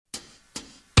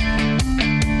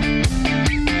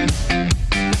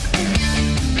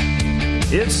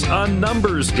It's a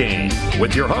numbers game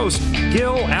with your host,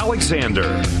 Gil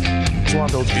Alexander. He's one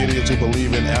of those idiots who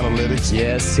believe in analytics.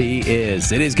 Yes, he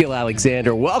is. It is Gil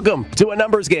Alexander. Welcome to a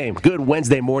numbers game. Good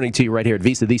Wednesday morning to you right here at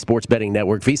Visa, the Sports Betting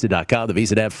Network, Visa.com, the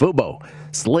Visa app, Fubo,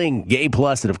 Sling, Game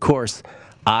Plus, and of course,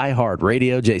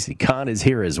 iHeartRadio. Jason Kahn is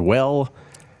here as well.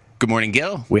 Good morning,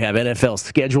 Gil. We have NFL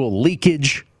schedule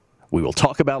leakage. We will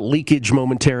talk about leakage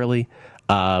momentarily.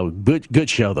 Good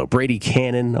show, though. Brady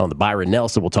Cannon on the Byron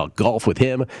Nelson. We'll talk golf with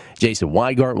him. Jason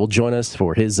Weingart will join us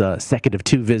for his second of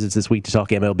two visits this week to talk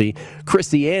MLB.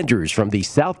 Chrissy Andrews from the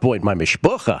South Point, my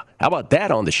mishpucha. How about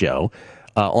that on the show?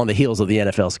 On the heels of the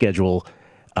NFL schedule,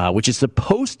 which is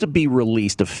supposed to be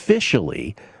released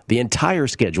officially, the entire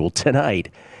schedule tonight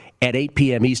at 8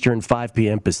 p.m. Eastern, 5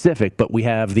 p.m. Pacific. But we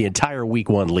have the entire Week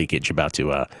 1 leakage about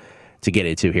to get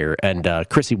into here. And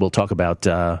Chrissy will talk about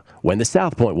when the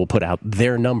South Point will put out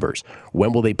their numbers.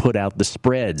 When will they put out the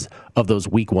spreads of those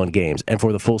Week 1 games? And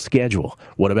for the full schedule,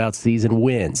 what about season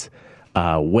wins?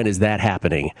 When is that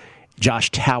happening? Josh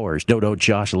Towers, no,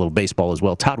 Josh, a little baseball as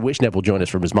well. Todd Wishnev will join us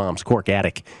from his mom's Cork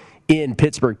Attic in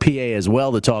Pittsburgh, PA as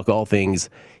well, to talk all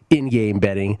things in-game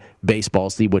betting,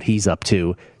 baseball, see what he's up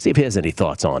to, see if he has any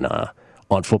thoughts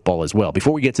on football as well.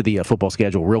 Before we get to the football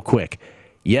schedule, real quick,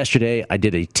 yesterday, I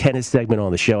did a tennis segment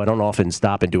on the show. I don't often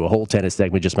stop and do a whole tennis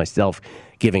segment, just myself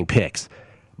giving picks.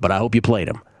 But I hope you played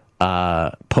them.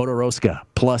 Podoroska,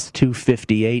 plus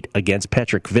 258 against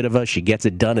Petra Kvitova. She gets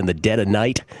it done in the dead of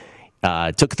night.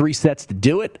 Took 3 sets to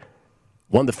do it.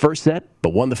 Won the first set,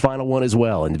 but won the final one as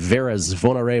well. And Vera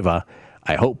Zvonareva,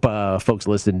 I hope folks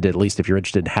listened, at least if you're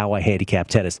interested in how I handicap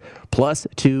tennis, plus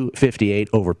 258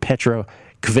 over Petra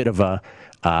Kvitova.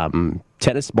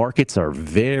 Tennis markets are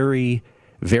very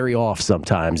off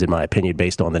sometimes, in my opinion,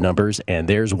 based on the numbers, and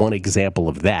there's one example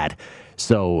of that.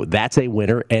 So that's a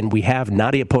winner, and we have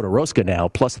Nadia Podoroska now,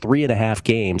 plus 3.5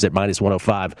 games at minus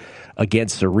 105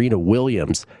 against Serena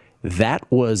Williams. That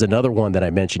was another one that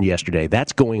I mentioned yesterday.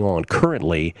 That's going on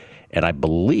currently, and I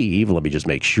believe, let me just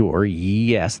make sure,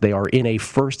 yes, they are in a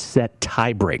first set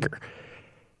tiebreaker.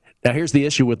 Now, here's the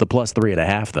issue with the plus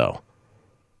 3.5, though.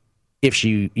 If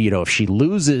she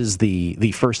loses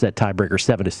the first set tiebreaker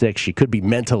 7-6, she could be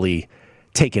mentally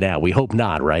taken out. We hope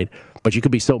not, right? But you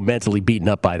could be so mentally beaten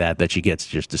up by that she gets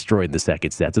just destroyed in the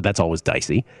second set. So that's always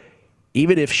dicey.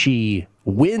 Even if she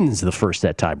wins the first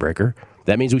set tiebreaker,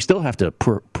 that means we still have to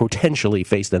potentially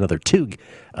face another 2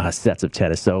 sets of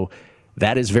tennis. So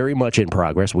that is very much in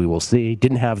progress. We will see.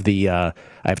 Didn't have I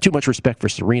have too much respect for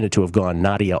Serena to have gone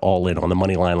Nadia all in on the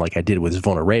money line like I did with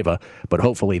Zvonareva, but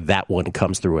hopefully that one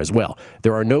comes through as well.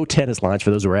 There are no tennis lines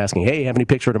for those who are asking, hey, have any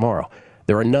picks for tomorrow?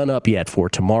 There are none up yet for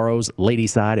tomorrow's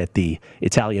ladies' side at the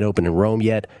Italian Open in Rome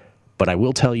yet, but I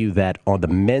will tell you that on the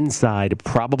men's side, it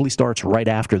probably starts right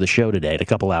after the show today in a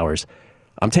couple hours.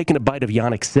 I'm taking a bite of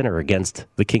Jannik Sinner against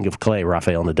the king of clay,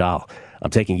 Rafael Nadal.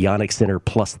 I'm taking Jannik Sinner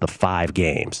plus the 5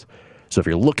 games. So if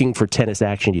you're looking for tennis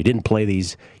action, you didn't play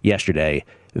these yesterday,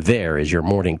 there is your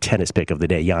morning tennis pick of the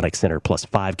day, Jannik Sinner plus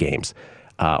 5 games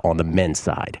on the men's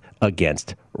side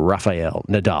against Rafael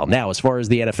Nadal. Now, as far as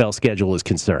the NFL schedule is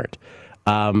concerned,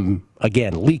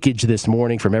 again, leakage this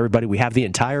morning from everybody. We have the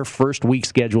entire first week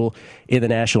schedule in the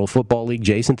National Football League.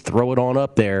 Jason, throw it on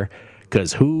up there,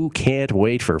 because who can't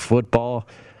wait for football?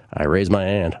 I raise my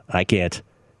hand. I can't.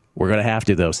 We're going to have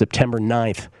to, though. September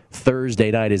 9th, Thursday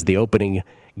night, is the opening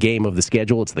game of the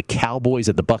schedule. It's the Cowboys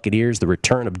at the Buccaneers, the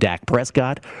return of Dak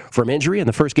Prescott from injury, and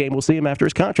the first game we'll see him after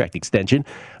his contract extension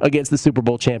against the Super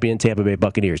Bowl champion Tampa Bay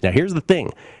Buccaneers. Now, here's the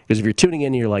thing, because if you're tuning in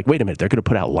and you're like, wait a minute, they're going to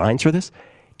put out lines for this?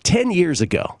 10 years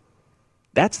ago,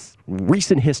 that's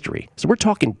recent history. So we're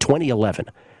talking 2011.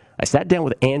 I sat down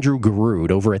with Andrew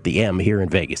Garoud over at the M here in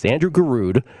Vegas. Andrew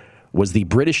Garoud was the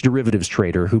British derivatives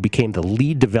trader who became the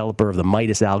lead developer of the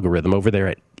Midas algorithm over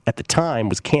there at the time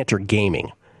was Cantor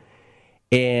Gaming.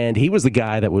 And he was the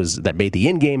guy that made the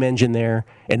in-game engine there.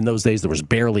 And in those days, there was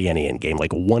barely any in-game,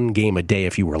 like 1 game a day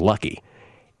if you were lucky.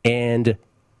 And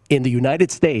in the United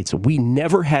States, we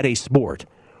never had a sport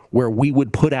where we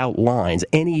would put out lines.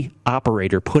 Any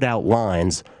operator put out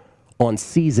lines on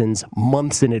seasons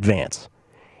months in advance.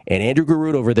 And Andrew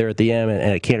Garoud over there at the M and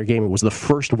at Cantor Gaming was the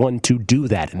first one to do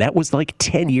that. And that was like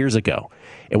 10 years ago.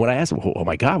 And when I asked him, oh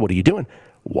my God, what are you doing?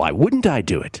 Why wouldn't I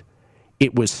do it?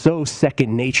 It was so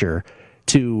second nature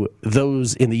to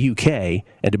those in the UK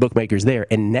and to bookmakers there.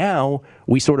 And now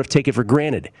we sort of take it for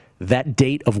granted. That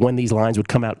date of when these lines would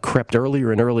come out crept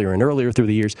earlier and earlier and earlier through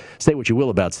the years. Say what you will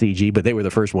about CG, but they were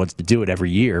the first ones to do it every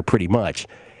year pretty much.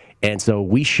 And so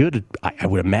we should, I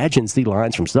would imagine, see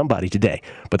lines from somebody today.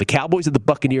 But the Cowboys and the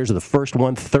Buccaneers are the first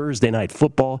one, Thursday night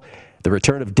football, the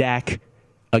return of Dak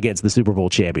against the Super Bowl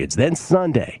champions. Then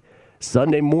Sunday,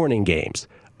 Sunday morning games.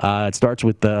 It starts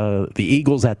with the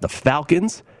Eagles at the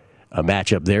Falcons, a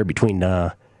matchup there between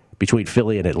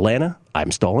Philly and Atlanta.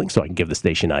 I'm stalling so I can give the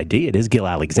station ID. It is Gil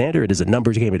Alexander. It is a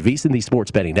numbers game at VSiN, the sports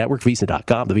betting network,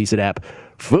 VSiN.com, the VSiN app,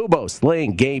 Fubo,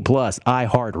 Sling, Game Plus,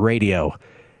 iHeartRadio.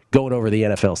 Going over the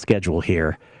NFL schedule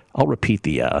here. I'll repeat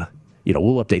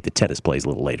we'll update the tennis plays a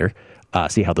little later,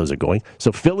 see how those are going.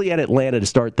 So Philly at Atlanta to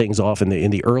start things off in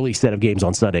the early set of games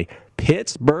on Sunday.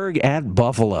 Pittsburgh at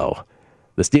Buffalo.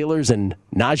 The Steelers and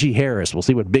Najee Harris. We'll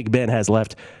see what Big Ben has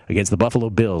left against the Buffalo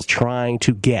Bills, trying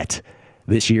to get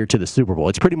this year to the Super Bowl.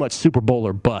 It's pretty much Super Bowl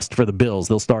or bust for the Bills.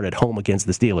 They'll start at home against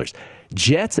the Steelers.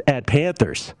 Jets at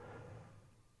Panthers.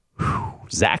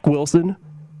 Zach Wilson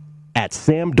at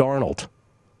Sam Darnold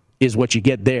is what you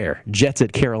get there. Jets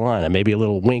at Carolina. Maybe a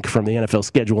little wink from the NFL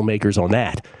schedule makers on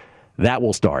that. That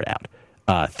will start out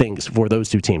things for those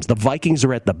two teams. The Vikings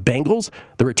are at the Bengals.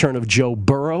 The return of Joe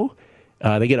Burrow.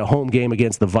 They get a home game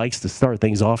against the Vikes to start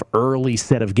things off. Early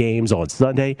set of games on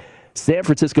Sunday. San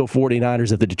Francisco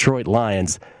 49ers at the Detroit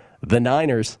Lions. The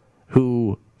Niners,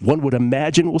 who one would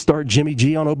imagine will start Jimmy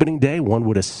G on opening day, one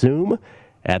would assume,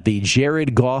 at the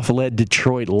Jared Goff-led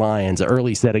Detroit Lions.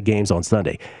 Early set of games on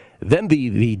Sunday. Then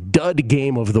the dud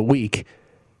game of the week,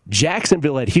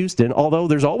 Jacksonville at Houston, although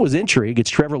there's always intrigue.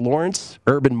 It's Trevor Lawrence,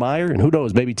 Urban Meyer, and who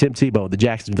knows, maybe Tim Tebow, the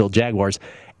Jacksonville Jaguars,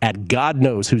 at God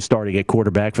knows who's starting at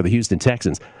quarterback for the Houston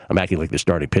Texans. I'm acting like they're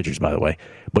starting pitchers, by the way.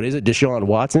 But is it Deshaun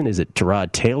Watson? Is it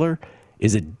Tyrod Taylor?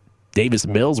 Is it Davis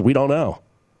Mills? We don't know.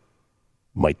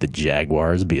 Might the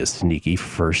Jaguars be a sneaky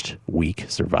first-week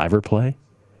survivor play?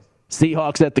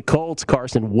 Seahawks at the Colts,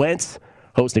 Carson Wentz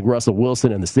hosting Russell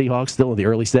Wilson and the Seahawks, still in the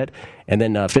early set, and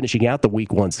then finishing out the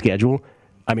Week 1 schedule.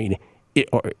 I mean,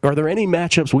 are there any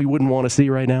matchups we wouldn't want to see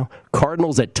right now?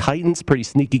 Cardinals at Titans, pretty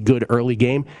sneaky good early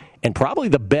game, and probably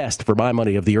the best, for my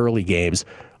money, of the early games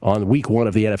on Week 1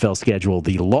 of the NFL schedule.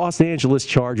 The Los Angeles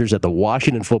Chargers at the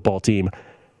Washington Football Team.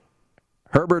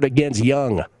 Herbert against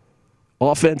Young.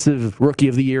 Offensive Rookie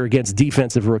of the Year against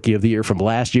Defensive Rookie of the Year from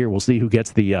last year. We'll see who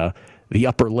gets the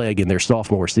upper leg in their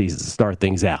sophomore season to start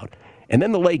things out. And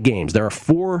then the late games. There are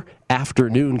 4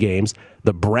 afternoon games.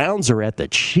 The Browns are at the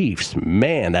Chiefs.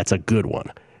 Man, that's a good one.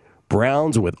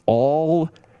 Browns with all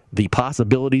the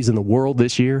possibilities in the world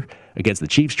this year against the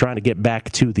Chiefs, trying to get back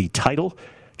to the title,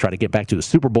 trying to get back to the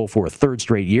Super Bowl for a third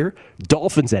straight year.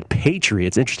 Dolphins at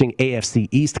Patriots. Interesting AFC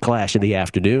East clash in the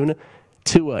afternoon.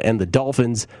 Tua and the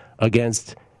Dolphins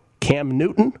against Cam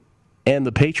Newton and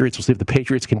the Patriots. We'll see if the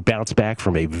Patriots can bounce back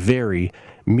from a very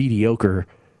mediocre,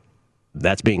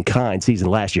 that's being kind, season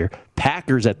last year.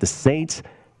 Packers at the Saints.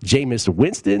 Jameis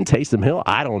Winston, Taysom Hill,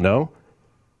 I don't know.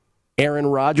 Aaron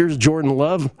Rodgers, Jordan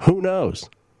Love, who knows?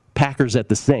 Packers at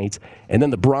the Saints. And then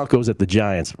the Broncos at the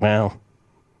Giants. Well,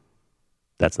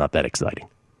 that's not that exciting.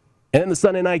 And then the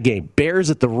Sunday night game, Bears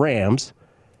at the Rams.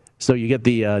 So you get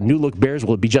the new-look Bears.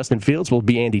 Will it be Justin Fields? Will it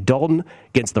be Andy Dalton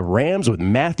against the Rams with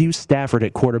Matthew Stafford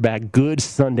at quarterback? Good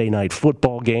Sunday night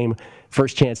football game.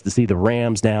 First chance to see the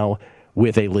Rams now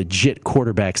with a legit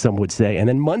quarterback, some would say. And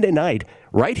then Monday night,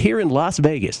 right here in Las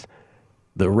Vegas,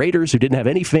 the Raiders, who didn't have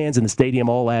any fans in the stadium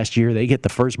all last year, they get the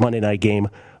first Monday night game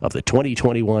of the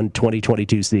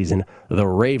 2021-2022 season. The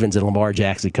Ravens and Lamar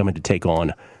Jackson coming to take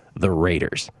on the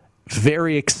Raiders.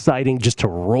 Very exciting just to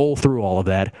roll through all of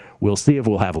that. We'll see if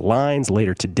we'll have lines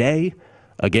later today.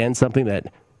 Again, something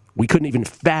that we couldn't even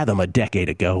fathom a decade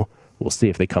ago. We'll see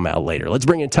if they come out later. Let's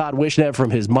bring in Todd Wishnev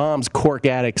from his mom's cork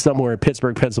attic somewhere in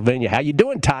Pittsburgh, Pennsylvania. How you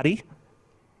doing, Toddy?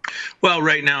 Well,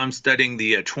 right now I'm studying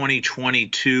the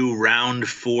 2022 round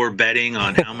 4 betting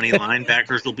on how many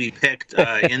linebackers will be picked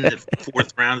in the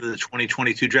 4th round of the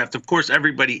 2022 draft. Of course,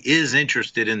 everybody is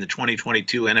interested in the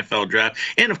 2022 NFL draft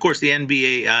and, of course, the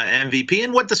NBA MVP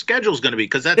and what the schedule is going to be,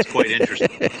 because that's quite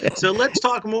interesting. So let's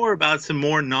talk more about some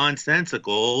more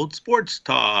nonsensical sports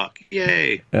talk.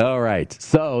 Yay. All right.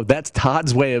 So that's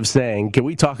Todd's way of saying, can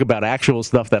we talk about actual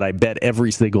stuff that I bet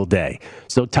every single day?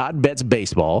 So Todd bets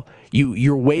baseball.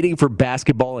 You're waiting for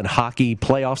basketball and hockey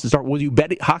playoffs to start. Will you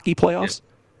bet hockey playoffs?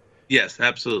 Yes,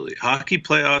 absolutely. Hockey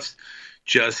playoffs,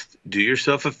 just do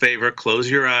yourself a favor, close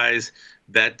your eyes,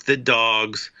 bet the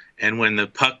dogs, and when the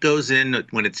puck goes in,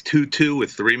 when it's 2-2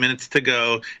 with 3 minutes to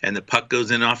go, and the puck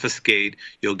goes in off a skate,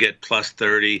 you'll get plus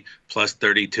 30, plus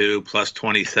 32, plus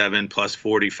 27, plus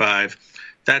 45.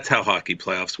 That's how hockey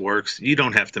playoffs works. You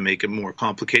don't have to make it more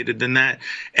complicated than that.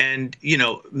 And,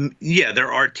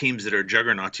 there are teams that are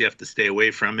juggernauts you have to stay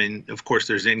away from. And, of course,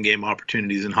 there's in-game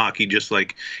opportunities in hockey just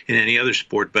like in any other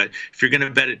sport. But if you're going to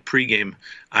bet it pregame,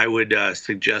 I would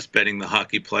suggest betting the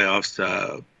hockey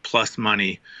playoffs plus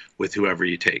money with whoever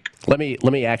you take. Let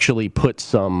me actually put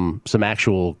some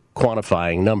actual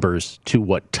quantifying numbers to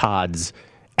what Todd's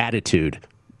attitude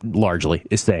largely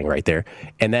is saying right there,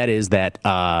 and that is that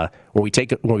when we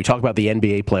talk about the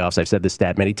NBA playoffs, I've said this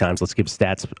stat many times. Let's give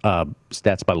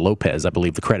stats by Lopez, I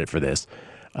believe, the credit for this,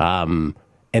 and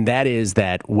that is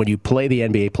that when you play the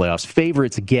NBA playoffs,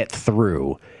 favorites get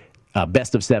through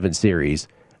best of 7 series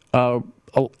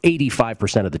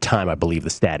 85% of the time. I believe the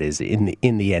stat is in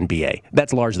the NBA.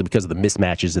 That's largely because of the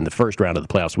mismatches in the first round of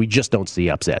the playoffs. We just don't see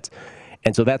upsets,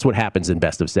 and so that's what happens in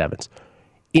best of 7s.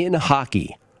 In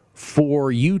hockey,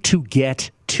 for you to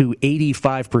get to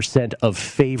 85% of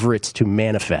favorites to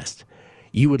manifest,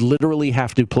 you would literally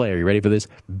have to play, are you ready for this?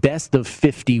 Best of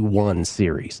 51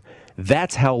 series.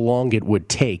 That's how long it would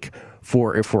take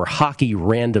for hockey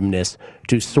randomness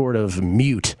to sort of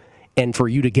mute and for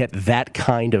you to get that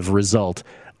kind of result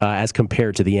as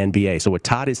compared to the NBA. So what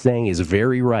Todd is saying is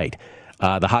very right.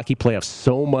 The hockey playoffs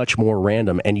so much more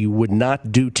random, and you would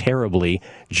not do terribly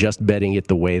just betting it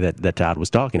the way that Todd was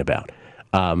talking about.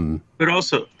 But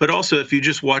also, if you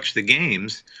just watch the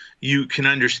games, you can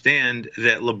understand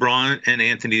that LeBron and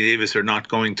Anthony Davis are not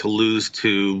going to lose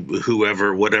to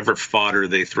whoever, whatever fodder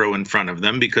they throw in front of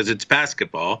them, because it's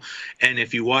basketball. And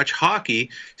if you watch hockey,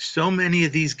 so many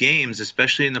of these games,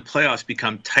 especially in the playoffs,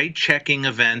 become tight checking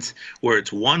events where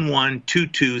it's 1-1,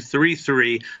 2-2,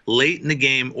 3-3 late in the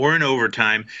game or in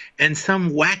overtime, and some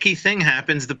wacky thing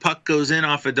happens. The puck goes in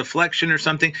off a deflection or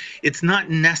something. It's not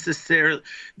necessarily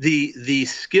the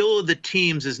skill of the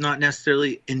teams is not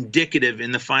necessarily indicative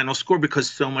in the final score, because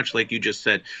so much, like you just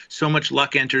said, so much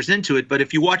luck enters into it. But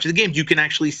if you watch the games, you can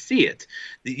actually see it.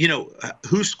 You know,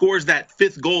 who scores that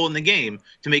 5th goal in the game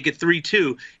to make it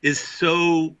 3-2 is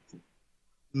so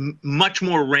much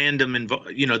more random.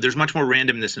 There's much more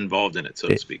randomness involved in it, so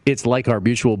to speak. It's like our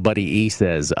mutual buddy E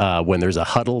says, when there's a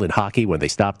huddle in hockey, when they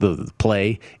stop the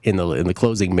play in the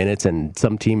closing minutes, and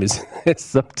some team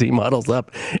huddles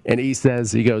up, and he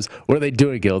goes, "What are they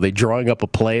doing, Gil? Are they drawing up a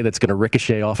play that's going to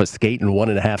ricochet off a skate in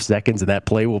 1.5 seconds, and that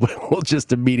play will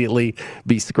just immediately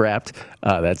be scrapped?"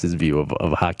 That's his view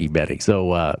of hockey betting.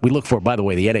 So we look for. By the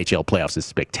way, the NHL playoffs is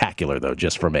spectacular, though,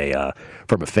 just from a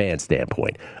fan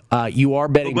standpoint. You are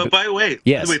betting. But by the way,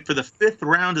 for the 5th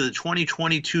round of the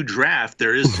 2022 draft,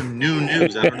 there is some new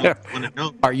news. I don't know if you want to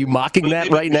know. Are you mocking that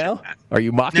right now? Are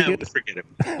you mocking it? Forget it.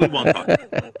 We won't talk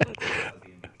about it.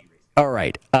 All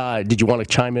right. Did you want to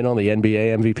chime in on the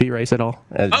NBA MVP race at all?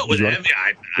 Who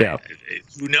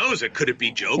knows? Could it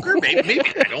be Joker? Maybe.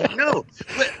 I don't know.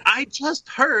 But I just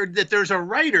heard that there's a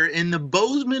writer in the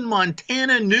Bozeman,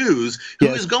 Montana News who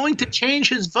is going to change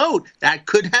his vote. That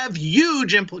could have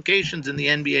huge implications in the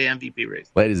NBA MVP race.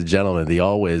 Ladies and gentlemen, the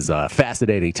always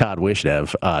fascinating Todd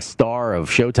Wishnev, star of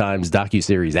Showtime's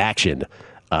docuseries Action.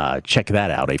 Check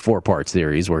that out, a 4-part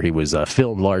series where he was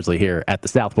filmed largely here at the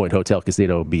South Point Hotel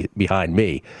Casino behind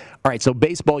me. All right, so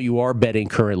baseball you are betting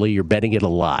currently. You're betting it a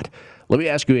lot. Let me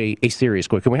ask you a serious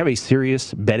quick. Can we have a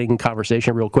serious betting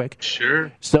conversation real quick? Sure.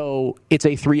 So it's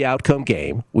a 3-outcome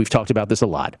game. We've talked about this a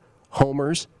lot.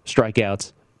 Homers,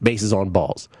 strikeouts, bases on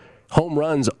balls. Home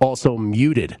runs also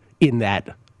muted in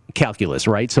that calculus,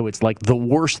 right? So it's like the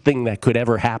worst thing that could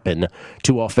ever happen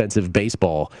to offensive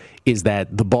baseball is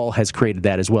that the ball has created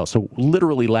that as well. So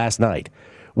literally last night,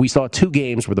 we saw 2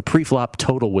 games where the pre-flop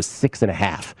total was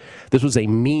 6.5. This was a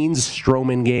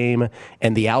Means-Stroman game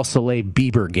and the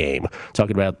Alzolay-Bieber game.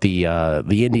 Talking about the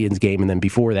Indians game, and then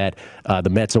before that, the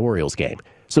Mets-Orioles game.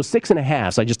 So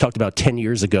 6.5. So I just talked about 10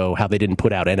 years ago how they didn't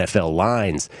put out NFL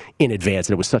lines in advance,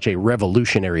 and it was such a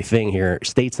revolutionary thing here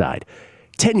stateside.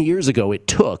 10 years ago, it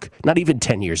took, not even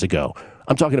 10 years ago,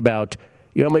 I'm talking about,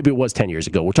 maybe it was 10 years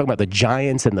ago. We're talking about the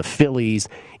Giants and the Phillies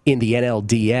in the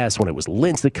NLDS when it was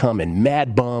Lincecum and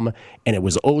Mad Bum, and it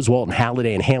was Oswalt and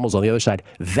Halladay and Hamels on the other side.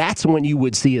 That's when you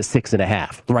would see a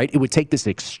 6.5, right? It would take this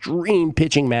extreme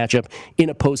pitching matchup in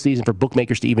a postseason for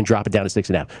bookmakers to even drop it down to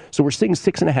 6.5. So we're seeing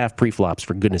 6.5 pre-flops,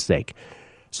 for goodness sake.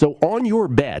 So on your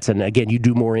bets, and again, you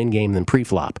do more in-game than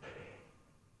pre-flop,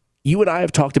 you and I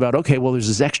have talked about, okay, well, there's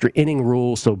this extra inning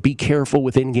rule, so be careful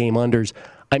with in-game unders.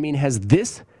 I mean, has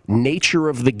this nature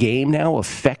of the game now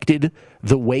affected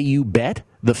the way you bet?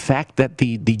 The fact that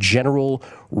the general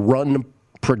run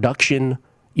production,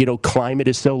 climate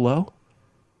is so low?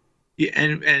 Yeah,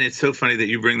 and it's so funny that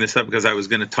you bring this up, because I was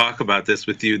going to talk about this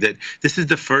with you, that this is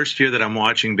the first year that I'm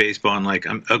watching baseball and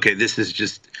this is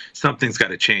just, something's got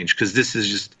to change, because this is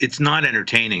just, it's not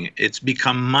entertaining. It's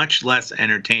become much less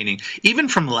entertaining. Even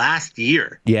from last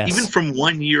year, even from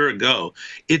 1 year ago,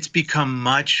 it's become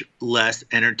much less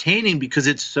entertaining because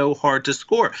it's so hard to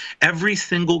score. Every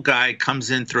single guy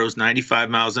comes in, throws 95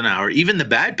 miles an hour. Even the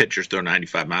bad pitchers throw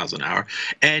 95 miles an hour,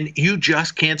 and you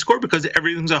just can't score because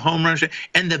everything's a home run.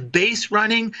 And the base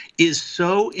running is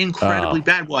so incredibly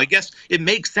bad. Well, I guess it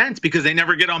makes sense because they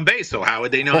never get on base. So how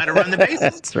would they know how to run the bases?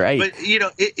 That's right. But,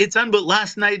 it's unbelievable.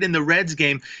 Last night in the Reds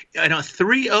game, in a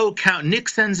 3-0 count, Nick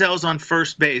Senzel's on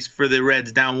first base for the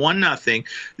Reds, down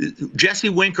 1-0. Jesse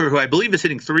Winker, who I believe is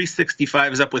hitting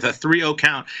 365, is up with a 3-0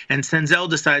 count, and Senzel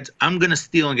decides, I'm going to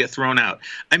steal and get thrown out.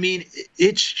 I mean,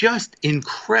 it's just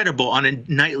incredible on a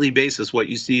nightly basis what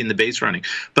you see in the base running.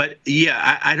 But,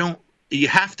 yeah, I don't. You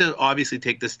have to obviously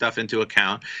take this stuff into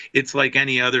account. It's like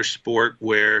any other sport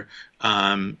where,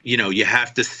 you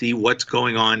have to see what's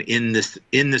going on in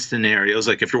the scenarios.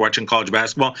 Like if you're watching college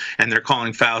basketball and they're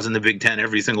calling fouls in the Big Ten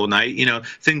every single night,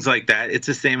 things like that. It's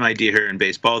the same idea here in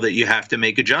baseball that you have to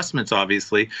make adjustments,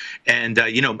 obviously. And,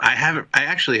 I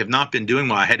actually have not been doing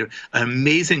well. I had an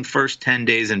amazing first 10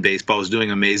 days in baseball. I was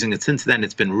doing amazing. And since then,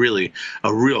 it's been really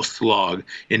a real slog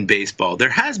in baseball. There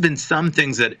has been some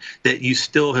things that you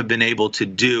still have been able to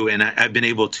do, and I've been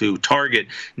able to target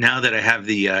now that I have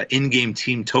the in-game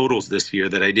team totals this year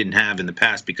that I didn't have in the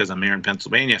past because I'm here in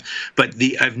Pennsylvania. But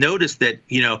I've noticed that,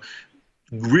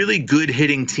 really good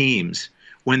hitting teams,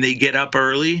 when they get up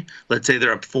early, let's say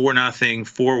they're up 4-0,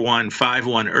 4-1,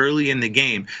 5-1 early in the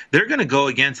game, they're going to go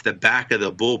against the back of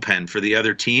the bullpen for the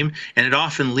other team. And it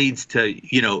often leads to,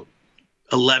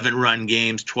 11-run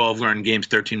games, 12-run games,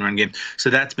 13-run games. So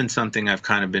that's been something I've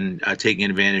kind of been taking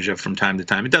advantage of from time to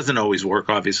time. It doesn't always work,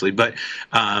 obviously, but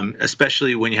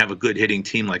especially when you have a good hitting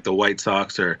team like the White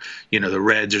Sox or, the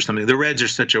Reds or something. The Reds are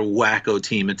such a wacko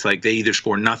team. It's like they either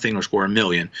score nothing or score a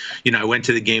million. I went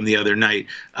to the game the other night,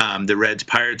 the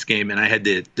Reds-Pirates game, and I had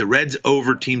the Reds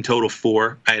over team total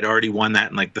 4. I had already won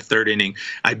that in like the third inning.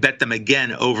 I bet them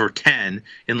again over 10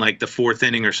 in like the fourth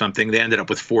inning or something. They ended up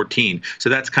with 14. So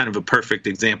that's kind of a perfect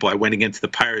example. I went against the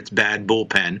Pirates' bad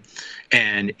bullpen,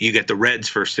 and you get the Reds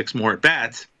for 6 more at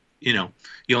bats. You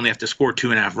only have to score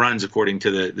 2.5 runs according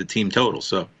to the team total.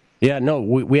 So. Yeah, no,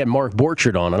 we had Mark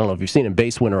Borchard on. I don't know if you've seen him,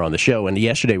 Base Winner, on the show. And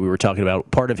yesterday we were talking about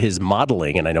part of his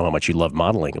modeling, and I know how much you love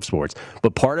modeling of sports,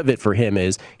 but part of it for him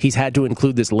is he's had to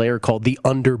include this layer called the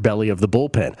underbelly of the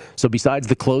bullpen. So besides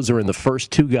the closer and the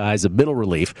first 2 guys of middle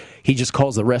relief, he just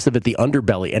calls the rest of it the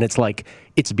underbelly. And it's like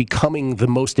it's becoming the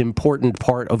most important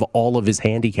part of all of his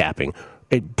handicapping.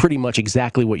 Pretty much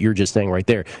exactly what you're just saying right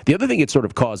there. The other thing it sort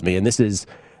of caused me, and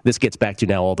this gets back to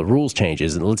now all the rules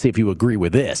changes, and let's see if you agree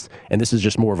with this, and this is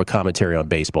just more of a commentary on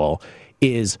baseball,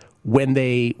 is when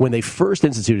they first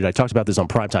instituted, I talked about this on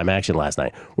Primetime Action last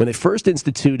night, when they first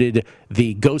instituted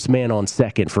the ghost man on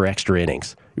second for extra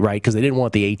innings, right? Because they didn't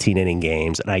want the 18-inning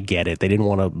games, and I get it. They didn't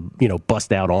want to,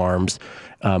 bust out arms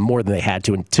more than they had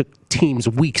to, and took teams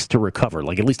weeks to recover,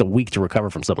 like at least a week to recover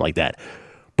from something like that.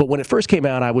 But when it first came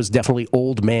out, I was definitely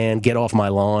old man, get off my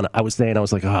lawn. I was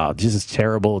like, oh, this is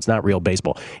terrible. It's not real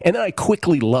baseball. And then I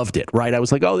quickly loved it, right? I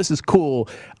was like, oh, this is cool.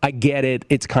 I get it.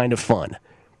 It's kind of fun.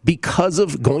 Because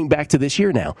of going back to this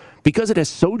year now, because it has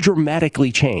so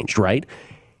dramatically changed, right?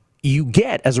 You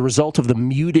get, as a result of the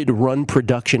muted run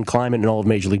production climate in all of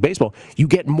Major League Baseball, you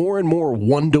get more and more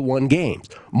 1-1 games,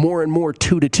 more and more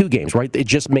 2-2 games, right? It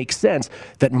just makes sense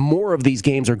that more of these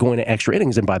games are going to extra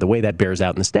innings. And by the way, that bears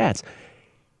out in the stats.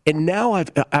 And now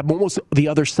I'm almost the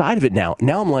other side of it now.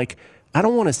 Now I'm like, I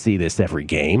don't want to see this every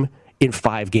game in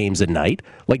 5 games a night.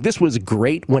 Like, this was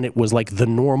great when it was like the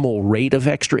normal rate of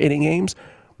extra inning games.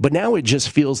 But now it just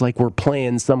feels like we're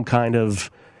playing some kind of,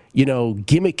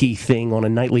 gimmicky thing on a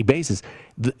nightly basis.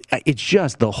 It's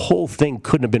just, the whole thing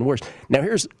couldn't have been worse. Now,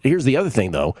 here's the other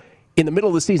thing, though. In the middle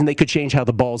of the season, they could change how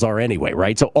the balls are anyway,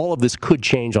 right? So all of this could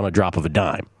change on a drop of a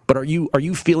dime. But are you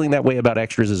feeling that way about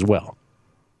extras as well?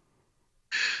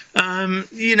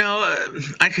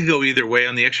 I could go either way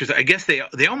on the extras. I guess they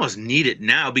almost need it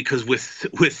now because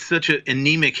with such an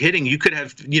anemic hitting, you could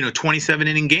have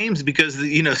 27-inning games because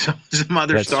some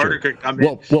other That's starter true. could come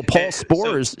in. Well,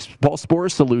 Paul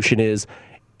Spore's solution is,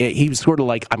 he was sort of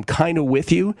like, I'm kind of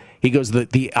with you. He goes,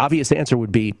 the obvious answer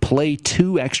would be play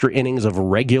 2 extra innings of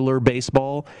regular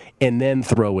baseball and then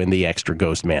throw in the extra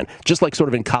ghost man. Just like sort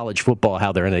of in college football,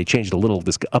 how they changed a little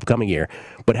this upcoming year,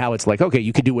 but how it's like, okay,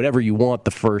 you can do whatever you want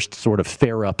the first sort of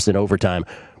fair ups in overtime,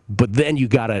 but then you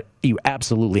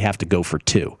absolutely have to go for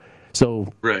 2.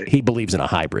 So right. He believes in a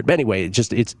hybrid. But anyway,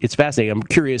 it's fascinating. I'm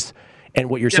curious. And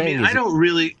what you're saying is, I don't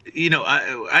really,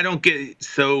 I don't get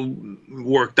so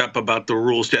worked up about the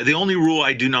rules. The only rule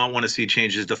I do not want to see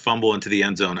changed is to fumble into the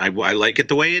end zone. I like it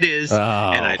the way it is, and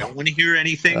I don't want to hear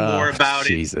anything more about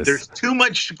it. There's too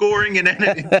much scoring in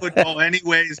football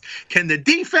anyways. Can the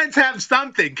defense have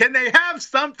something? Can they have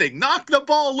something? Knock the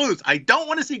ball loose. I don't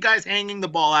want to see guys hanging the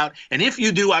ball out, and if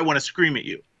you do, I want to scream at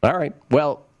you. All right.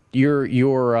 Well, your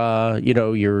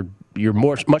you're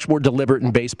much more deliberate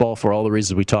in baseball for all the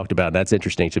reasons we talked about. That's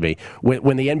interesting to me.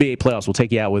 When the NBA playoffs, we'll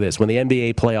take you out with this. When the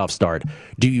NBA playoffs start,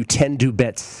 do you tend to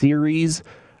bet series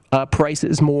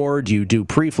prices more? Do you do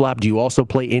pre-flop? Do you also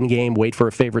play in-game, wait for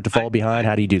a favorite to fall behind?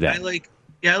 How do you do that?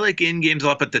 I like in-games a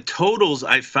lot, but the totals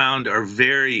I found are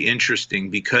very interesting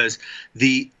because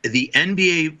the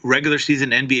NBA regular season,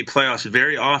 NBA playoffs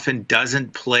very often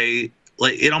doesn't play.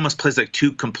 Like it almost plays like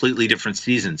two completely different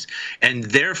seasons. And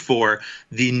therefore,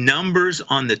 the numbers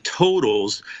on the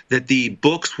totals that the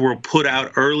books will put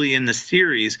out early in the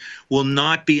series will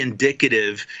not be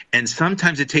indicative. And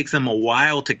sometimes it takes them a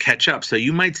while to catch up. So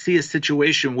you might see a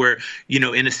situation where,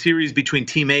 in a series between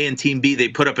Team A and Team B, they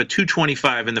put up a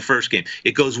 225 in the first game.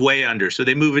 It goes way under. So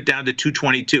they move it down to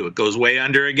 222. It goes way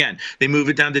under again. They move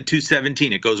it down to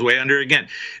 217. It goes way under again.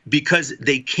 Because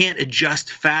they can't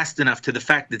adjust fast enough to the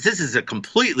fact that this is a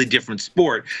completely different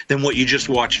sport than what you just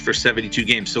watched for 72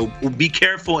 games. So be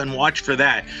careful and watch for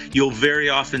that. You'll very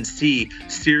often see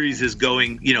series is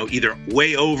going, either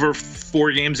way over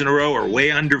 4 games in a row or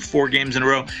way under 4 games in a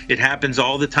row. It happens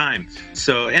all the time.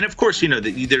 So, and of course,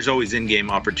 there's always in-game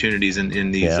opportunities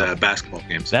in these basketball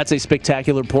games. That's a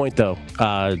spectacular point, though.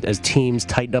 As teams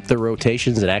tighten up their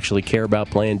rotations and actually care about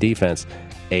playing defense,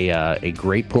 a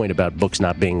great point about books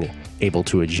not being able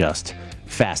to adjust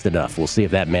fast enough. We'll see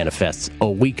if that manifests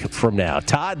a week from now.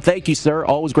 Todd, thank you, sir.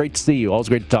 Always great to see you. Always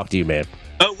great to talk to you, man.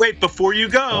 Oh, wait, before you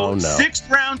go, oh, no. 6th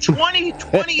round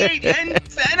 2028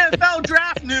 NFL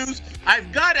draft news.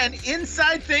 I've got an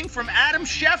inside thing from Adam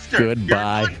Schefter.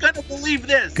 Goodbye. You're not going to believe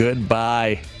this.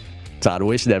 Goodbye. Todd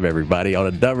Wishneb, everybody, on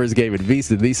a numbers game at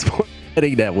VSiN, the Sports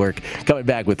Betting Network, coming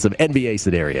back with some NBA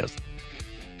scenarios.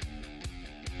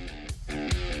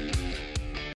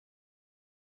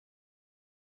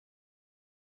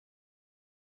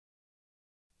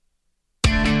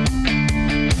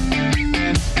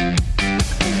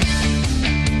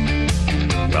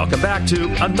 Welcome back to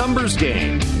A Numbers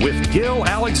Game with Gil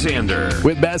Alexander.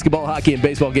 With basketball, hockey, and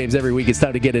baseball games every week, it's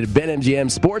time to get into BetMGM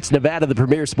Sports Nevada, the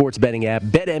premier sports betting app.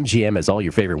 BetMGM has all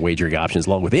your favorite wagering options,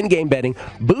 along with in-game betting,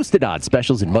 boosted odds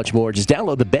specials, and much more. Just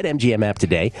download the BetMGM app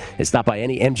today and stop by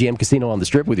any MGM casino on the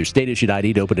Strip with your state-issued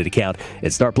ID to open an account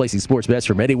and start placing sports bets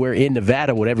from anywhere in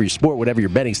Nevada. Whatever your sport, whatever your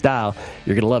betting style,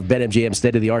 you're going to love BetMGM's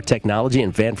state-of-the-art technology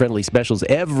and fan-friendly specials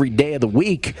every day of the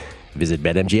week. Visit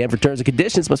BetMGM for terms and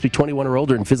conditions. Must be 21 or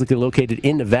older and physically located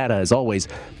in Nevada. As always,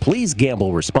 please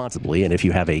gamble responsibly. And if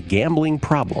you have a gambling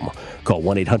problem, call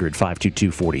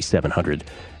 1-800-522-4700.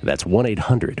 That's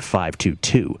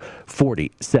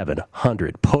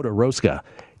 1-800-522-4700. Podoroska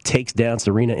takes down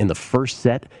Serena in the first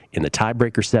set in the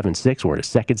tiebreaker 7-6. We're in a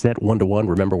second set, 1-1.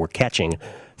 Remember, we're catching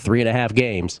 3.5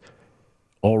 games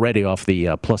already off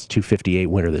the plus 258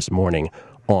 winner this morning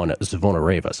on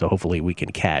Zvonareva. So hopefully we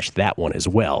can cash that one as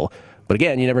well. But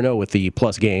again, you never know with the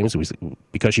plus games.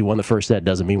 Because you won the first set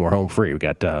doesn't mean we're home free. We've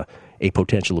got a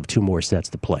potential of 2 more sets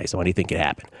to play, so anything can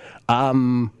happen.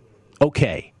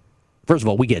 Okay. First of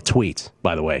all, we get tweets,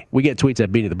 by the way. We get tweets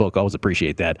at Beating the Book. Always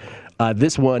appreciate that.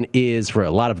 This one is for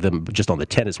a lot of them just on the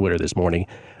tennis winner this morning.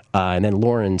 And then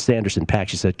Lauren Sanderson Pack,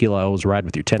 she said, Gil, I always ride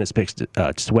with your tennis picks to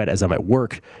sweat as I'm at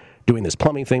work doing this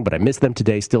plumbing thing, but I missed them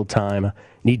today. Still time.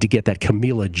 Need to get that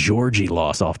Camila Giorgi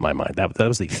loss off my mind. That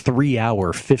was the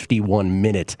 3-hour,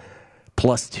 51-minute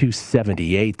plus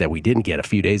 278 that we didn't get a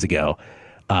few days ago.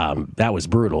 That was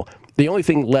brutal. The only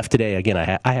thing left today, again,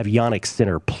 I have Jannik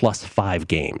Sinner plus 5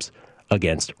 games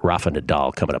against Rafa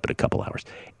Nadal coming up in a couple hours.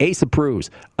 Ace approves.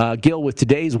 Gil, with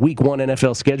today's Week 1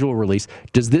 NFL schedule release,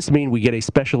 does this mean we get a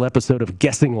special episode of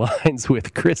Guessing Lines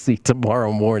with Chrissy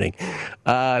tomorrow morning?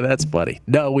 That's funny.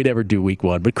 No, we never do Week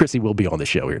 1, but Chrissy will be on the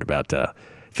show here in about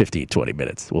 15, 20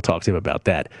 minutes. We'll talk to him about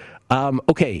that.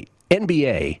 Okay,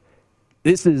 NBA.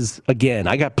 This is, again,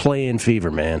 I got play-in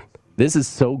fever, man. This is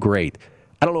so great.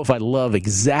 I don't know if I love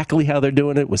exactly how they're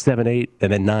doing it with 7-8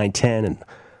 and then 9-10 and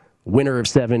winner of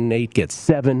 7-8 gets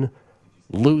 7.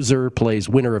 Loser plays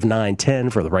winner of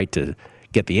 9-10 for the right to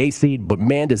get the 8th seed. But,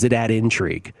 man, does it add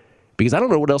intrigue. Because I don't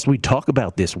know what else we talk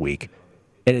about this week.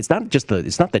 And it's not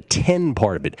the 10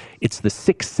 part of it. It's the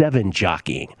 6-7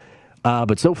 jockeying.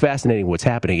 But so fascinating what's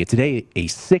happening. Today, a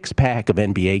 6-pack of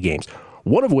NBA games.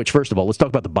 One of which, first of all, let's talk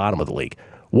about the bottom of the league.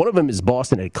 One of them is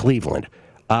Boston at Cleveland.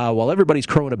 While everybody's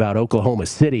crowing about Oklahoma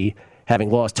City having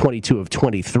lost 22 of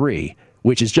 23,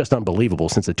 which is just unbelievable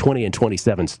since a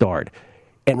 20-27 start.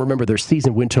 And remember, their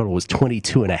season win total was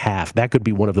 22.5. That could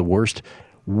be one of the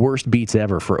worst beats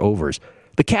ever for overs.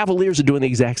 The Cavaliers are doing the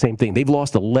exact same thing. They've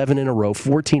lost 11 in a row,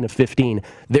 14 of 15.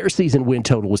 Their season win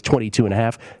total was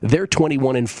 22.5. They're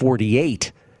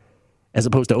 21-48, as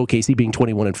opposed to OKC being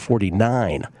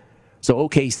 21-49. So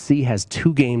OKC has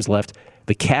 2 games left.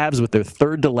 The Cavs, with their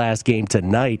third to last game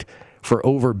tonight for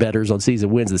over bettors on season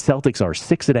wins, the Celtics are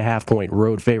 6.5-point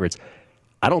road favorites.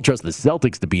 I don't trust the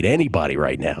Celtics to beat anybody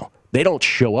right now. They don't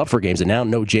show up for games. And now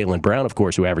no Jaylen Brown, of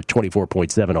course, who averaged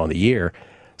 24.7 on the year.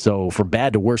 So from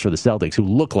bad to worse for the Celtics, who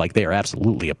look like they are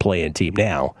absolutely a play-in team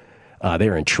now.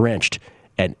 They're entrenched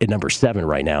at number 7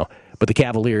 right now. But the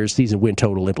Cavaliers' season win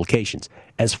total implications.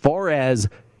 As far as,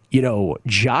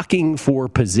 jockeying for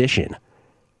position,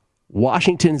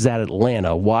 Washington's at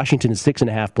Atlanta. Washington is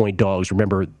 6.5-point dogs.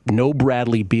 Remember, no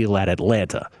Bradley Beal at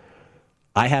Atlanta.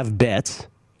 I have bets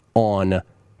on,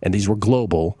 and these were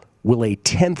global, will a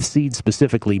 10th seed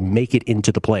specifically make it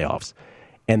into the playoffs?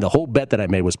 And the whole bet that I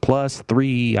made was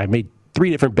 +3. I made 3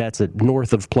 different bets at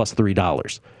north of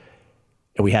 +$3.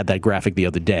 And we had that graphic the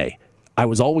other day. I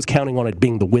was always counting on it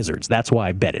being the Wizards. That's why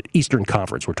I bet it. Eastern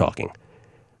Conference, we're talking.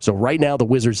 So right now, the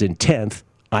Wizards in 10th.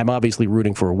 I'm obviously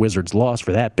rooting for a Wizards loss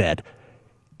for that bet.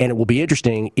 And it will be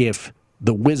interesting if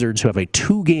the Wizards, who have a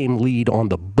 2-game lead on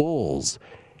the Bulls,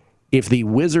 if the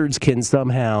Wizards can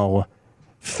somehow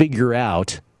figure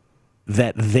out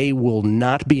that they will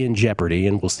not be in jeopardy,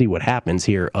 and we'll see what happens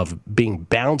here, of being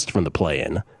bounced from the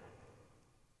play-in.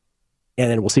 And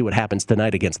then we'll see what happens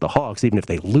tonight against the Hawks. Even if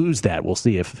they lose that, we'll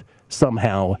see if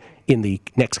somehow in the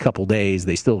next couple days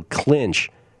they still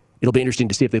clinch. It'll be interesting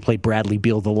to see if they play Bradley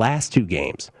Beal the last 2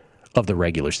 games of the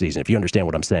regular season, if you understand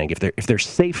what I'm saying. If they're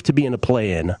safe to be in a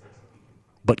play-in,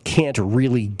 but can't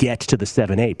really get to the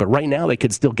 7-8. But right now they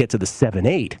could still get to the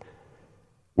 7-8,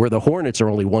 where the Hornets are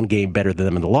only 1 game better than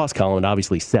them in the loss column, and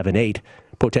obviously 7-8,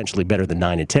 potentially better than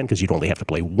 9 and 10, because you'd only have to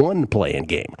play 1 play-in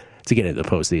game to get into the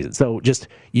postseason. So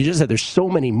you just said there's so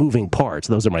many moving parts.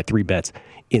 Those are my 3 bets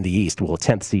in the East. Will a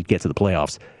 10th seed get to the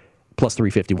playoffs?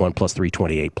 +351,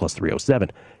 +328,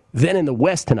 +307. Then in the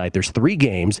West tonight, there's 3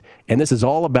 games, and this is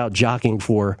all about jockeying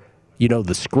for,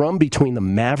 the scrum between the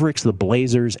Mavericks, the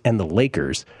Blazers, and the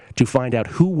Lakers to find out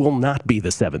who will not be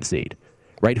the 7th seed,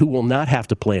 right? Who will not have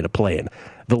to play in a play-in.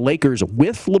 The Lakers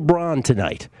with LeBron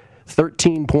tonight,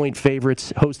 13-point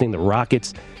favorites hosting the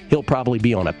Rockets. He'll probably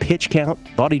be on a pitch count.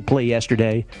 Thought he'd play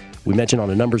yesterday. We mentioned on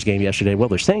a numbers game yesterday, well,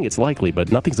 they're saying it's likely,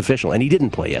 but nothing's official, and he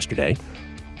didn't play yesterday.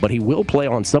 But he will play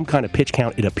on some kind of pitch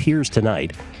count, it appears,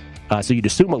 tonight. So you'd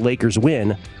assume a Lakers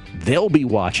win. They'll be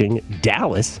watching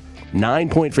Dallas,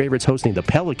 9-point favorites hosting the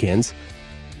Pelicans,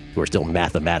 who are still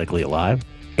mathematically alive.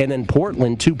 And then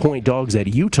Portland, 2-point dogs at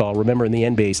Utah. Remember, in the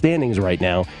NBA standings right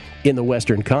now in the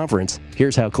Western Conference,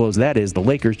 here's how close that is. The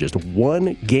Lakers just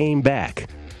 1 game back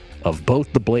of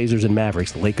both the Blazers and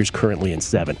Mavericks. The Lakers currently in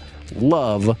 7.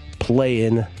 Love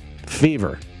play-in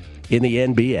fever in the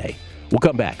NBA. We'll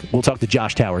come back. We'll talk to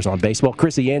Josh Towers on baseball.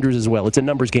 Chrissy Andrews as well. It's a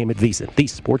numbers game at VSiN, the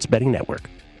Sports Betting Network.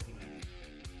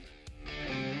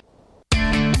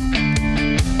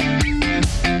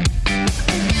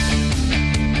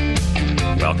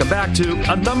 Welcome back to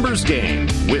A Numbers Game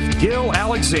with Gil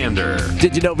Alexander.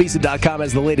 Did you know VSiN.com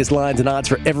has the latest lines and odds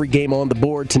for every game on the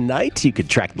board tonight? You can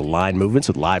track the line movements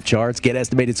with live charts, get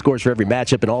estimated scores for every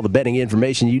matchup, and all the betting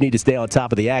information you need to stay on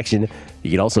top of the action.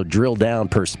 You can also drill down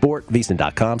per sport.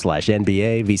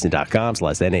 VSiN.com/NBA,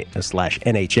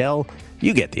 VSiN.com/NHL.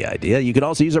 You get the idea. You can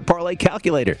also use our parlay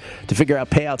calculator to figure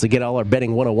out payouts and get all our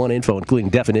betting 101 info,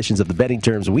 including definitions of the betting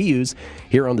terms we use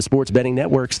here on the Sports Betting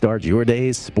Network. Start your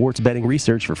day's sports betting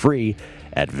research for free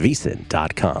at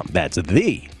VSiN.com. That's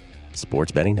the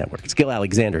Sports Betting Network. It's Gil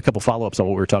Alexander. A couple follow-ups on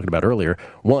what we were talking about earlier.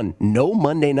 1, no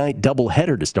Monday night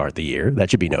doubleheader to start the year. That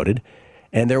should be noted.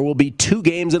 And there will be 2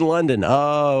 games in London.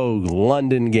 Oh,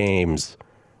 London games.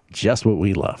 Just what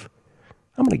we love.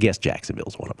 I'm going to guess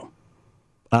Jacksonville's one of them.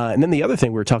 And then the other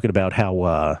thing, we were talking about how,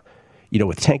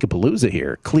 with Tankapalooza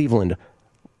here, Cleveland,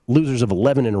 losers of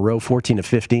 11 in a row, 14 of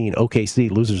 15. OKC,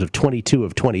 losers of 22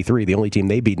 of 23, the only team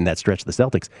they beat in that stretch, the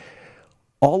Celtics.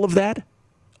 All of that,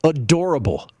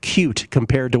 adorable, cute,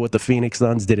 compared to what the Phoenix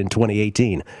Suns did in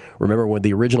 2018. Remember when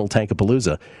the original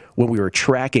Tankapalooza, when we were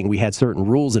tracking, we had certain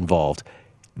rules involved.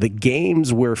 The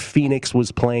games where Phoenix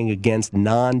was playing against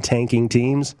non-tanking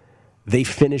teams, they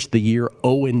finished the year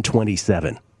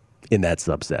 0-27. In that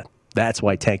subset. That's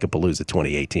why Tankapalooza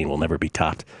 2018 will never be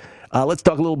topped. Let's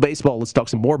talk a little baseball. Let's talk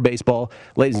some more baseball.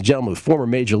 Ladies and gentlemen, with former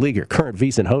Major Leaguer, current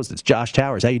VSiN host, it's Josh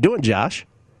Towers. How you doing, Josh?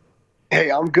 Hey,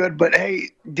 I'm good, but hey,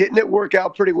 didn't it work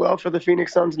out pretty well for the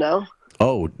Phoenix Suns now?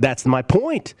 Oh, that's my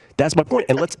point. That's my point.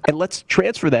 And let's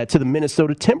transfer that to the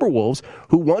Minnesota Timberwolves,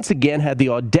 who once again had the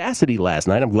audacity last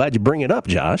night. I'm glad you bring it up,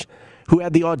 Josh. Who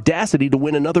had the audacity to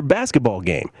win another basketball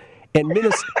game. And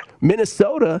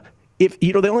Minnesota, if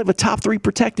they only have a top 3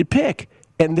 protected pick,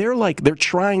 And they're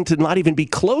trying to not even be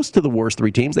close to the worst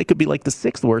three teams. They could be like the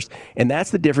sixth worst. And that's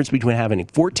the difference between having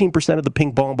 14% of the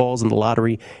ping pong balls in the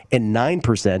lottery and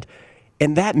 9%.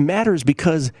 And that matters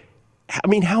because, I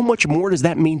mean, how much more does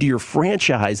that mean to your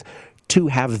franchise to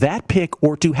have that pick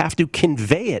or to have to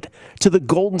convey it to the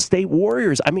Golden State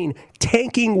Warriors? I mean,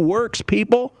 tanking works,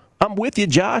 people. I'm with you,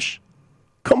 Josh.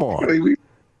 Come on.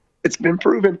 It's been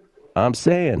proven. I'm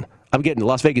saying. I'm getting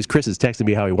Las Vegas Chris is texting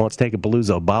me how he wants Take a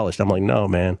Palooza abolished. I'm like, no,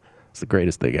 man. It's the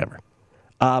greatest thing ever.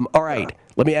 All right.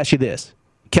 Let me ask you this.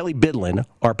 Kelly Bidlin,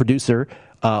 our producer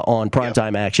on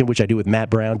Primetime Action, which I do with Matt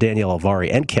Brown, Danielle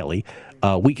Alvari, and Kelly.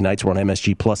 Weeknights, we're on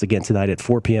MSG Plus again tonight at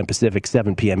 4 p.m. Pacific,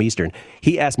 7 p.m. Eastern.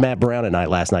 He asked Matt Brown and I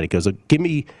last night, he goes, give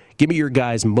me your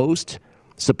guys' most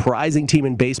surprising team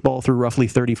in baseball through roughly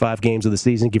 35 games of the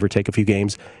season, give or take a few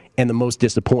games, and the most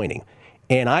disappointing.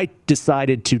 And I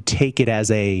decided to take it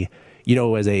as a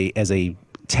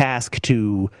task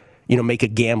to, make a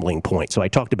gambling point. So I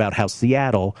talked about how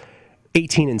Seattle,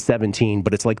 18-17,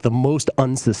 but it's like the most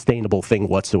unsustainable thing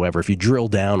whatsoever. If you drill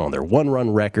down on their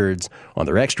one-run records, on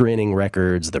their extra inning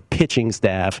records, their pitching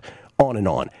staff, on and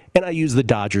on. And I use the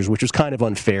Dodgers, which was kind of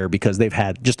unfair because they've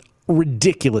had just a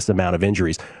ridiculous amount of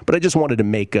injuries. But I just wanted to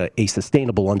make a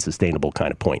sustainable, unsustainable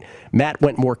kind of point. Matt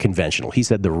went more conventional. He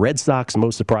said the Red Sox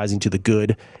most surprising to the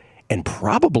good, and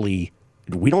probably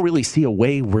we don't really see a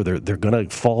way where they're going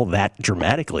to fall that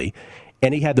dramatically.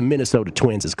 And he had the Minnesota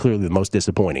Twins as clearly the most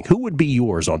disappointing. Who would be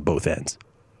yours on both ends?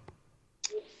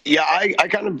 Yeah,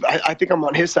 I think I'm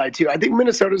on his side too. I think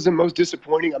Minnesota's the most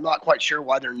disappointing. I'm not quite sure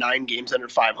why they're 9 games under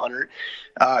 500.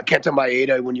 Kenta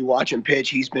Maeda, when you watch him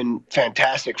pitch, he's been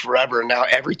fantastic forever. And now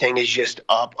everything is just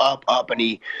up,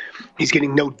 and he's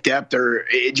getting no depth or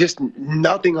just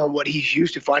nothing on what he's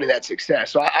used to finding that success.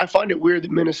 So I find it weird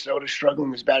that Minnesota's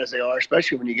struggling as bad as they are,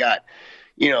 especially when you got,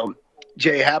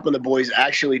 Jay Happ and the boys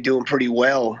actually doing pretty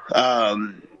well.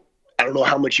 I don't know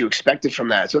how much you expected from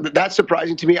that. So that's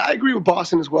surprising to me. I agree with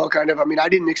Boston as well, kind of. I mean, I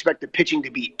didn't expect the pitching to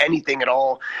be anything at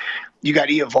all. You got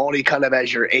Eovaldi kind of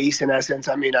as your ace in essence.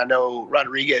 I mean, I know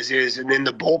Rodriguez is, and then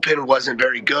the bullpen wasn't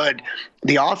very good.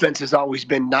 The offense has always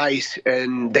been nice,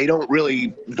 and they don't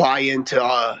really buy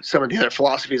into some of the other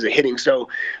philosophies of hitting. So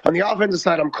on the offensive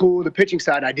side, I'm cool. The pitching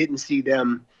side, I didn't see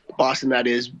them, Boston that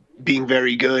is, being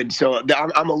very good. So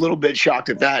I'm a little bit shocked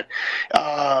at that.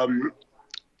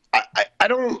 I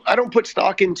don't put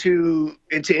stock into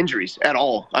injuries at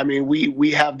all. I mean,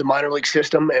 we have the minor league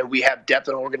system and we have depth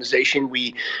in our organization.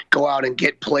 We go out and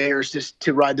get players just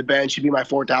to ride the bench, to be my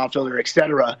fourth outfielder, et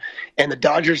cetera. And the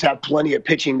Dodgers have plenty of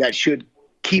pitching that should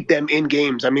keep them in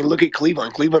games. I mean, look at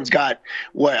Cleveland. Cleveland's got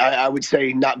what I would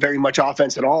say not very much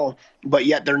offense at all, but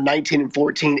yet they're 19-14,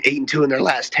 8-2 in their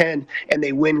last 10, and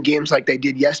they win games like they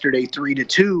did yesterday,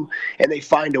 3-2, and they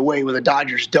find a way where the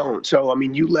Dodgers don't. So, I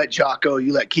mean, you let Jock go,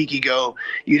 you let Kiki go,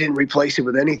 you didn't replace it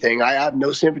with anything. I have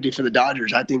no sympathy for the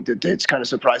Dodgers. I think that it's kind of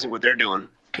surprising what they're doing.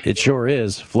 It sure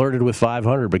is. Flirted with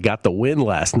 500, but got the win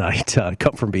last night.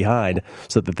 Come from behind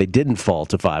so that they didn't fall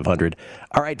to 500.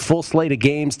 All right, full slate of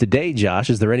games today, Josh.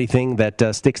 Is there anything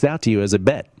that sticks out to you as a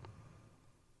bet?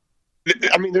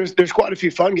 I mean, there's quite a few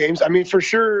fun games. I mean, for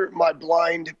sure, my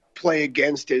blind play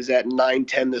against is at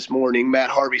 9:10 this morning. Matt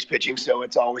Harvey's pitching, so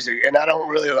it's always and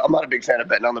I'm not a big fan of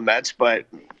betting on the Mets, but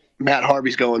Matt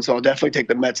Harvey's going, so I'll definitely take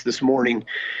the Mets this morning.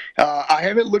 I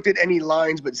haven't looked at any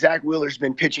lines, but Zach Wheeler's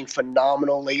been pitching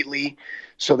phenomenal lately,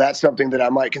 so that's something that I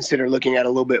might consider looking at a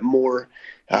little bit more.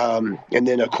 And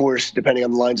then, of course, depending on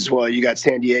the lines as well, you got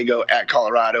San Diego at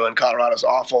Colorado, and Colorado's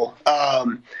awful.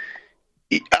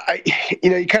 You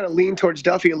kind of lean towards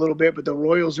Duffy a little bit, but the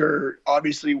Royals are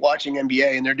obviously watching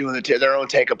NBA, and they're doing their own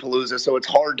Tank-a-Palooza, so it's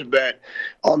hard to bet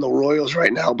on the Royals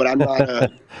right now, but I'm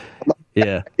not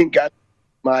yeah. I think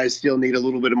I still need a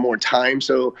little bit of more time,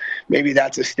 so maybe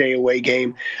that's a stay-away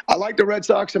game. I like the Red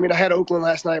Sox. I mean, I had Oakland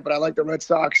last night, but I like the Red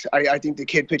Sox. I think the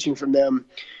kid pitching from them,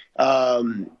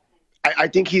 I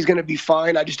think he's going to be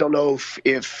fine. I just don't know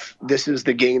if this is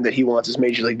the game that he wants his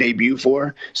major league debut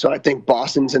for. So I think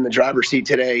Boston's in the driver's seat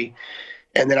today.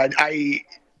 And then I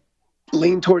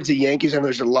lean towards the Yankees, and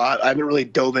there's a lot. I haven't really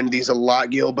dove into these a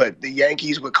lot, Gil, but the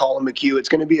Yankees with Colin McHugh, it's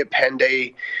going to be a pen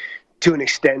day to an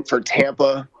extent for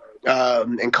Tampa.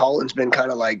 And Colin's been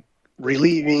kind of like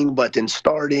relieving, but then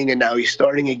starting, and now he's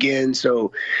starting again.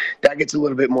 So that gets a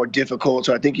little bit more difficult.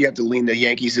 So I think you have to lean the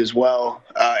Yankees as well.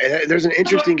 And there's an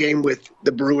interesting game with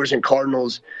the Brewers and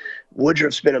Cardinals.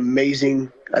 Woodruff's been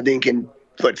amazing. I think in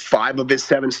 5 of his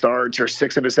 7 starts or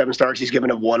 6 of his 7 starts, he's given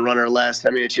up 1 run or less.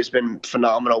 I mean, it's just been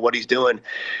phenomenal what he's doing.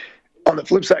 On the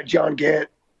flip side, John Gant,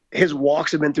 his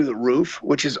walks have been through the roof,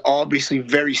 which is obviously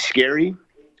very scary.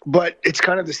 But it's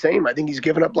kind of the same. I think he's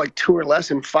given up like 2 or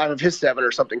less in 5 of his 7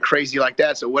 or something crazy like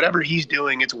that. So whatever he's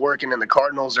doing, it's working, and the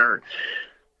Cardinals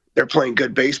they're playing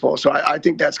good baseball. So I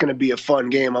think that's going to be a fun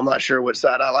game. I'm not sure what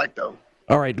side I like, though.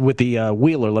 All right, with the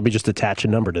Wheeler, let me just attach a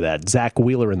number to that. Zach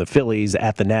Wheeler and the Phillies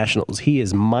at the Nationals. He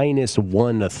is minus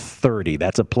 130.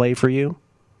 That's a play for you?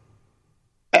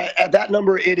 At that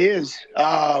number, it is.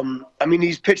 I mean,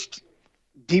 he's pitched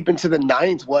deep into the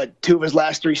 9th. 2 of his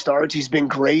last 3 starts, he's been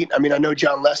great. I mean, I know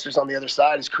John Lester's on the other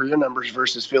side. His career numbers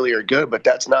versus Philly are good, but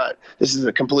this is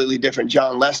a completely different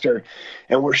John Lester,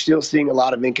 and we're still seeing a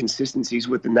lot of inconsistencies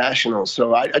with the Nationals.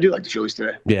 So I do like the Phillies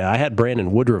today. Yeah, I had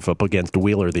Brandon Woodruff up against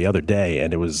Wheeler the other day,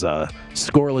 and it was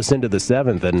scoreless into the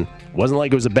 7th, and wasn't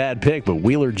like it was a bad pick, but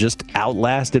Wheeler just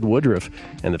outlasted Woodruff,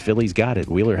 and the Phillies got it.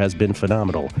 Wheeler has been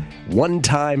phenomenal.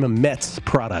 One-time Mets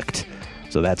product.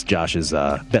 So that's Josh's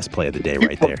best play of the day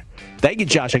right there. Thank you,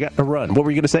 Josh. I got to run. What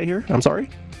were you going to say here? I'm sorry?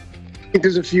 I think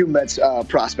there's a few Mets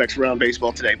prospects around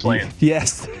baseball today playing.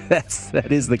 Yes,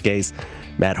 that is the case.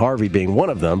 Matt Harvey being one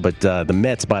of them, but the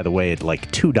Mets, by the way, at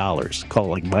like $2, call it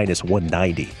like minus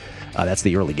 190. That's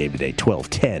the early game today,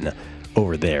 12-10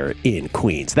 over there in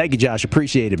Queens. Thank you, Josh.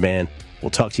 Appreciate it, man.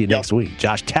 We'll talk to you next week.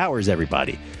 Josh Towers,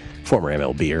 everybody. Former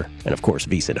MLBer, and of course,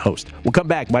 VSiN host. We'll come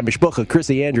back. My Mishbucha,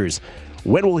 Chrissy Andrews.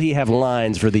 When will he have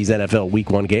lines for these NFL Week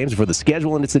 1 games, for the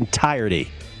schedule in its entirety?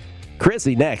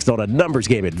 Chrissy next on a numbers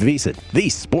game at VSiN, the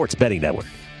Sports Betting Network.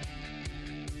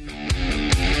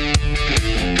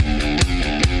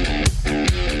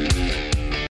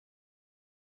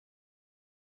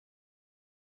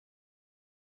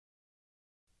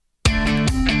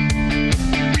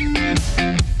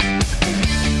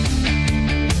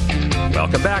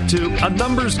 Welcome back to A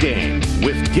Numbers Game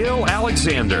with Gil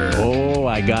Alexander. Oh,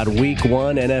 I got Week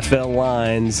 1 NFL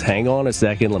lines. Hang on a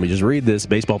second. Let me just read this.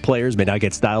 Baseball players may not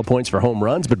get style points for home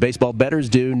runs, but baseball bettors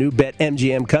do. New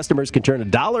BetMGM customers can turn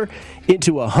 $1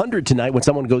 into $100 tonight when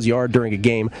someone goes yard during a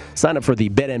game. Sign up for the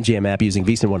BetMGM app using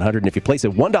VSiN 100, and if you place a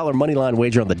 $1 moneyline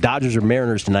wager on the Dodgers or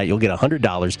Mariners tonight, you'll get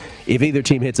 $100 if either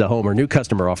team hits a homer. New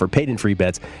customer offer, paid in free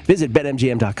bets. Visit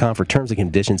BetMGM.com for terms and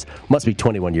conditions. Must be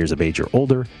 21 years of age or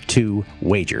older to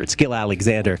wager. It's Gil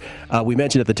Alexander. We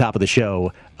mentioned at the top of the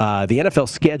show, the NFL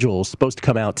schedule is supposed to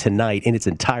come out tonight in its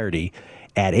entirety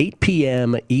at 8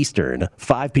 p.m. Eastern,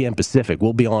 5 p.m. Pacific.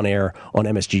 We'll be on air on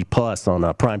MSG Plus on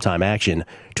Primetime Action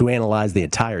to analyze the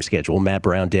entire schedule. Matt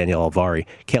Brown, Danielle Alvari,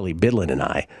 Kelly Bidlin, and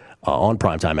I on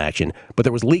Primetime Action. But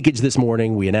there was leakage this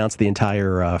morning. We announced the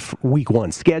entire Week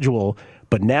 1 schedule.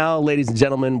 But now, ladies and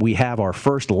gentlemen, we have our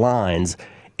first lines.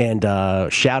 And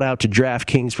shout out to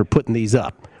DraftKings for putting these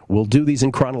up. We'll do these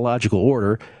in chronological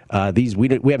order. These we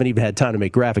haven't even had time to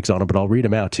make graphics on them, but I'll read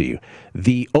them out to you.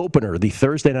 The opener, the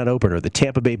Thursday night opener, the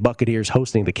Tampa Bay Buccaneers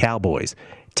hosting the Cowboys.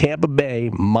 Tampa Bay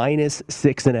minus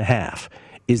 6.5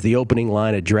 is the opening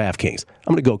line at DraftKings.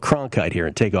 I'm going to go Cronkite here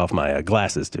and take off my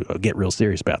glasses to get real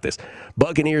serious about this.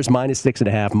 Buccaneers minus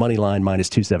 6.5, money line minus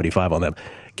 275 on them.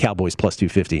 Cowboys plus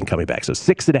 250 and coming back. So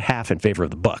 6.5 in favor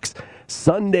of the Bucs.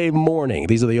 Sunday morning,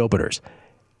 these are the openers.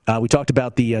 We talked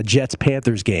about the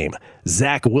Jets-Panthers game.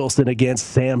 Zach Wilson against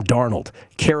Sam Darnold.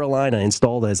 Carolina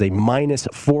installed as a minus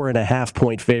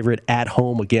 4.5-point favorite at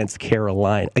home against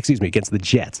against the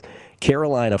Jets.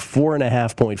 Carolina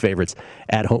 4.5-point favorites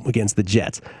at home against the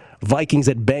Jets. Vikings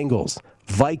at Bengals.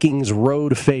 Vikings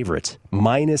road favorites,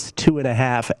 minus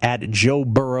 2.5 at Joe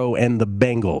Burrow and the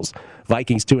Bengals.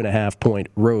 Vikings 2.5-point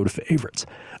road favorites.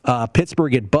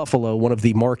 Pittsburgh at Buffalo, one of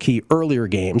the marquee earlier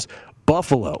games.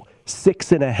 Buffalo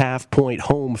 6.5-point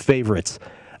home favorites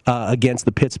against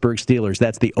the Pittsburgh Steelers.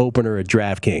 That's the opener at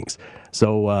DraftKings.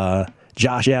 So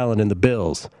Josh Allen and the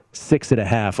Bills,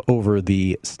 6.5 over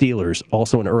the Steelers.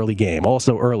 Also an early game.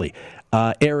 Also early.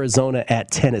 Arizona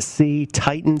at Tennessee.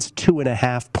 Titans,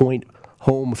 2.5-point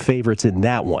home favorites in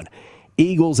that one.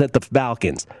 Eagles at the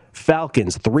Falcons.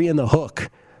 Falcons, 3 in the hook.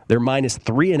 They're minus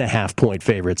 3.5-point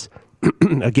favorites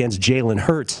against Jalen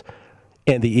Hurts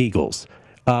and the Eagles.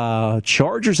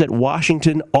 Chargers at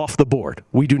Washington, off the board.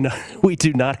 We do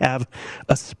not have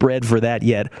a spread for that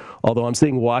yet, although I'm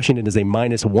seeing Washington as a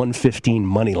minus 115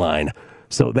 money line.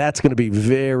 So that's going to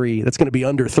be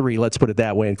under 3, let's put it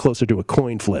that way, and closer to a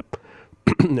coin flip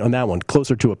on that one,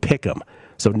 closer to a pick 'em.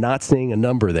 So not seeing a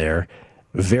number there.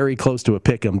 Very close to a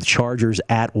pick 'em. Chargers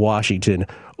at Washington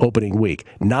opening week.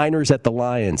 Niners at the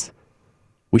Lions.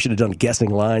 We should have done guessing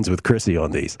lines with Chrissy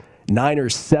on these.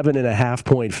 Niners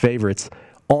 7.5-point favorites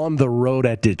on the road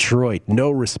at Detroit. No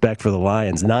respect for the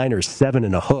Lions. Niners 7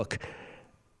 and a hook.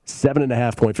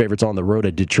 7.5-point favorites on the road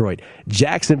at Detroit.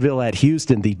 Jacksonville at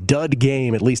Houston, the dud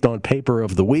game, at least on paper,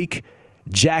 of the week.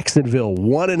 Jacksonville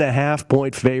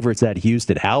 1.5-point favorites at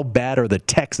Houston. How bad are the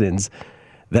Texans?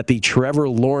 that the Trevor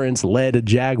Lawrence-led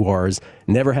Jaguars,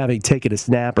 never having taken a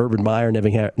snap, Urban Meyer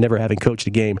never having coached a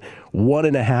game,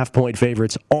 1.5-point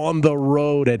favorites on the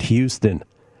road at Houston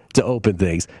to open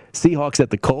things. Seahawks at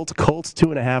the Colts. Colts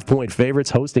 2.5-point favorites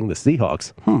hosting the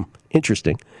Seahawks.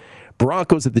 Interesting.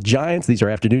 Broncos at the Giants. These are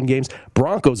afternoon games.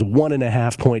 Broncos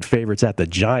 1.5-point favorites at the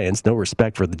Giants. No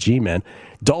respect for the G-men.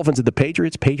 Dolphins at the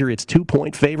Patriots. Patriots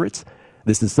 2-point favorites.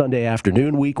 This is Sunday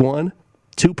afternoon, week 1.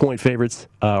 2-point favorites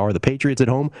are the Patriots at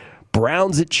home.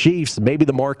 Browns at Chiefs. Maybe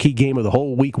the marquee game of the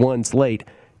whole week 1 slate.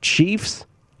 Chiefs,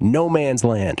 no man's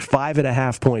land.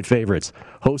 5.5-point favorites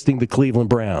hosting the Cleveland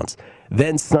Browns.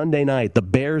 Then Sunday night, the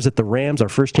Bears at the Rams. Our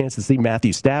first chance to see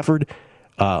Matthew Stafford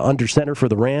under center for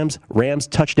the Rams. Rams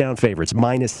touchdown favorites,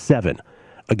 -7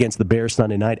 against the Bears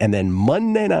Sunday night. And then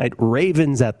Monday night,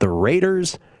 Ravens at the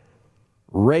Raiders.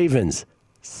 Ravens,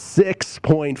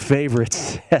 6-point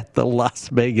favorites at the Las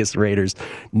Vegas Raiders.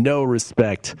 No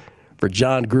respect for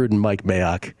John Gruden, Mike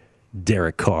Mayock,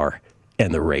 Derek Carr,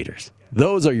 and the Raiders.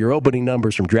 Those are your opening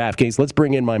numbers from DraftKings. Let's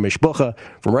bring in my mishpucha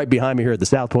from right behind me here at the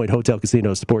South Point Hotel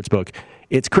Casino Sportsbook.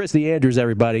 It's Chrissy Andrews,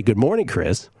 everybody. Good morning,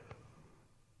 Chris.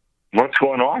 What's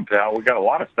going on, pal? We got a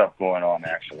lot of stuff going on,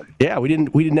 actually. Yeah, we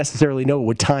didn't necessarily know it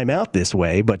would time out this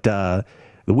way, but the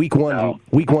week one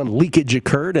leakage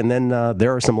occurred, and then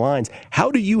there are some lines. How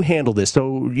do you handle this?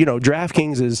 So,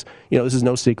 DraftKings is, this is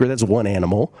no secret. That's one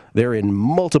animal. They're in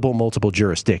multiple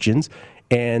jurisdictions,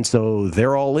 and so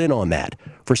they're all in on that.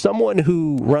 For someone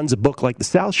who runs a book like the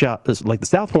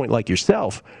South Point, like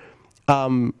yourself,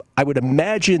 I would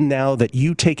imagine now that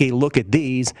you take a look at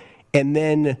these, and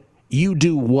then you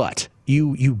do what?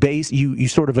 You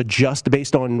sort of adjust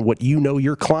based on what you know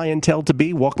your clientele to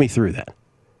be? Walk me through that.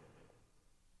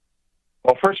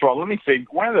 Well, first of all, let me say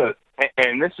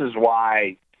and this is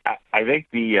why I think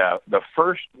the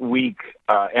first week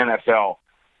NFL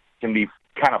can be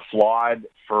kind of flawed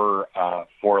for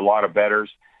a lot of bettors,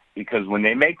 because when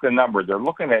they make the number, they're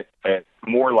looking at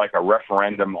more like a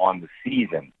referendum on the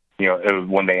season,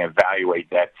 when they evaluate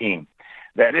that team.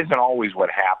 That isn't always what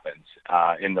happens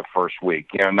in the first week.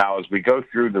 Now as we go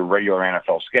through the regular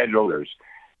NFL schedule, there's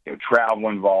travel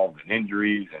involved and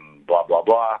injuries and blah, blah,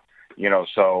 blah.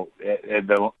 So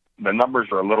the numbers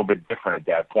are a little bit different at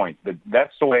that point. But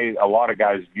that's the way a lot of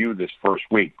guys view this first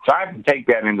week. So I have to take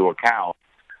that into account.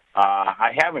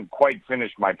 I haven't quite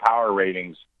finished my power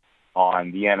ratings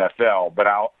on the NFL, but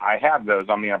I have those.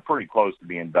 I mean, I'm pretty close to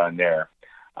being done there.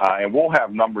 And we'll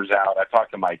have numbers out. I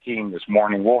talked to my team this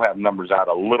morning. We'll have numbers out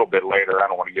a little bit later. I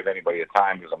don't want to give anybody a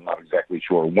time because I'm not exactly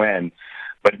sure when.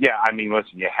 But, yeah, I mean,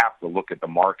 listen, you have to look at the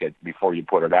market before you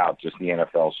put it out. Just the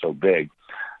NFL is so big.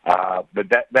 But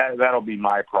that'll be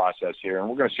my process here. And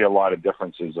we're going to see a lot of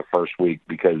differences the first week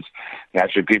because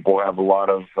naturally people have a lot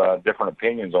of different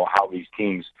opinions on how these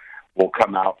teams will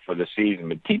come out for the season.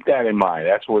 But keep that in mind.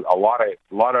 That's what a lot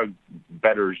of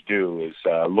bettors do is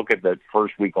look at the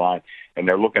first week line, and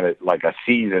they're looking at like a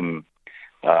season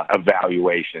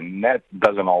evaluation. That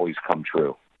doesn't always come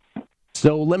true.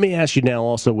 So let me ask you now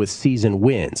also with season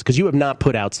wins, because you have not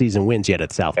put out season wins yet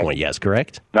at South Point, yes,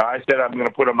 correct? No, I said I'm going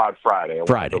to put them out Friday. I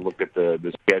want to look at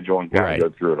the schedule and kind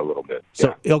of go through it a little bit.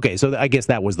 So okay, so I guess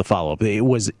that was the follow-up. It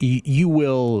was you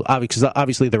will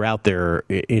obviously they're out there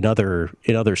in other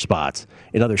spots,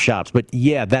 in other shops, but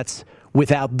yeah, that's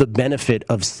without the benefit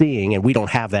of seeing, and we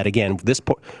don't have that again.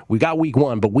 We got week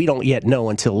 1, but we don't yet know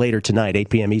until later tonight, 8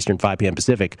 p.m. Eastern, 5 p.m.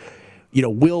 Pacific.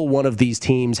 Will one of these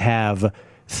teams have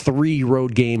 3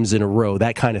 road games in a row,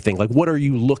 that kind of thing? Like, what are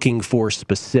you looking for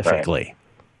specifically? Right.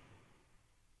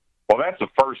 Well, that's the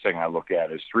first thing I look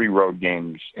at is 3 road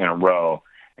games in a row.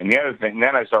 And the other thing,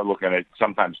 then I start looking at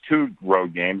sometimes 2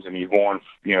 road games, and you go on,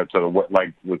 to the,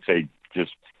 like, let's say,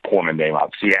 just pulling a name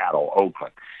out, Seattle,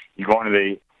 Oakland. You go on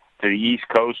to the East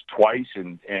Coast twice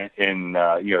in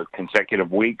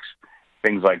consecutive weeks,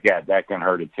 things like that. That can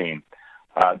hurt a team.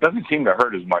 It doesn't seem to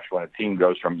hurt as much when a team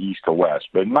goes from east to west,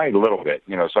 but it might a little bit,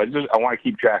 So I want to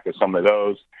keep track of some of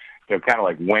those. Kind of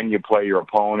like when you play your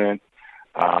opponent.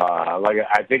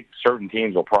 I think certain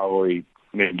teams will probably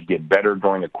maybe get better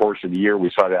during the course of the year.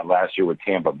 We saw that last year with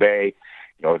Tampa Bay,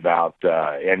 without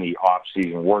any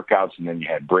off-season workouts, and then you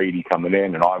had Brady coming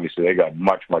in, and obviously they got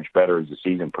much, much better as the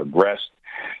season progressed.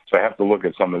 So I have to look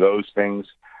at some of those things.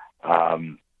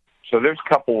 So there's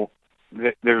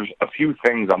a few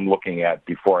things I'm looking at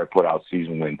before I put out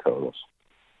season win totals.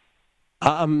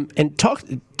 And talk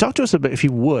to us about, if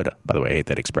you would, by the way, I hate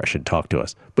that expression, talk to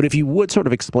us, but if you would sort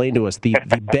of explain to us the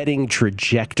betting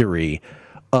trajectory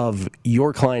of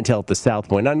your clientele at the South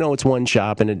Point. I know it's one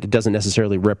shop and it doesn't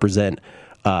necessarily represent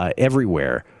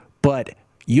everywhere, but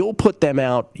you'll put them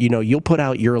out, you'll put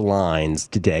out your lines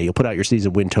today. You'll put out your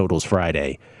season win totals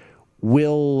Friday.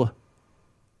 Will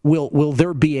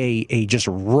there be a just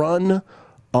run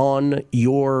on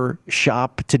your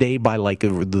shop today by like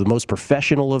the most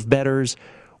professional of bettors?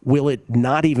 Will it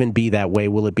not even be that way?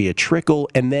 Will it be a trickle?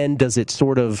 And then does it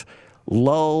sort of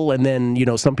lull? And then,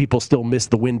 some people still miss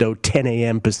the window, 10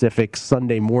 a.m. Pacific,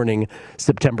 Sunday morning,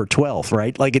 September 12th,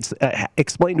 right? Like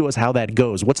explain to us how that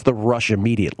goes. What's the rush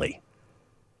immediately?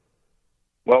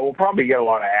 Well, we'll probably get a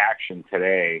lot of action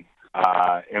today,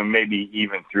 and maybe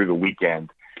even through the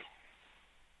weekend.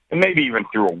 And maybe even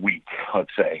through a week, let's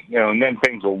say, and then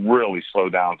things will really slow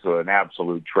down to an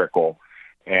absolute trickle.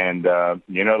 And, the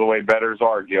way bettors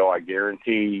are, Gil, I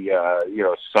guarantee,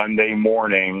 Sunday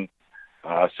morning,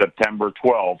 September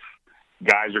 12th,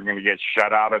 guys are going to get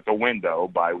shut out at the window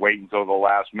by waiting until the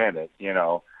last minute,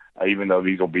 even though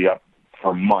these will be up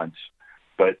for months.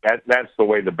 But that's the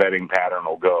way the betting pattern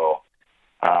will go.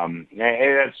 And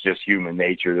that's just human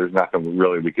nature. There's nothing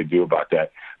really we could do about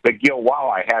that. But, Gil, while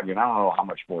I have you, and I don't know how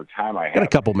much more time I have. Got a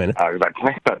couple minutes. I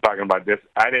planned on talking about this.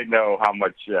 I didn't know how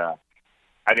much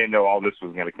I didn't know all this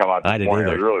was going to come out this morning.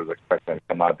 I really was expecting it to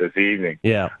come out this evening.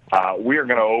 Yeah. We are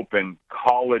going to open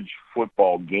college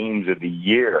football games of the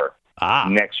year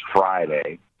next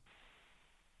Friday.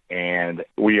 And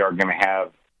we are going to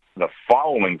have the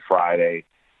following Friday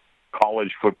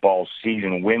college football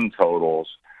season win totals.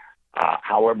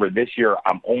 However, this year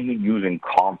I'm only using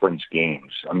conference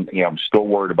games. I'm still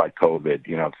worried about COVID,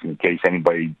 in case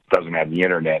anybody doesn't have the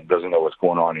internet, doesn't know what's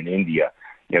going on in India.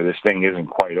 This thing isn't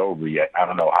quite over yet. I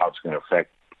don't know how it's going to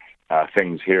affect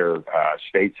things here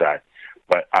stateside.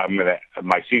 But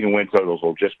my season win totals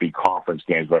will just be conference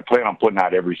games. But I plan on putting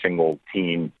out every single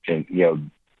team. And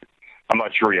I'm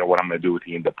not sure yet what I'm going to do with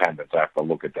the independents. I have to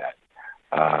look at that.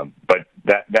 But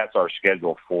that's our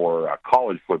schedule for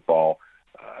college football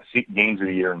games of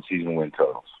the year and season win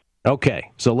totals. Okay,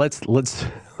 so let's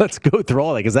go through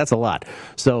all that because that's a lot.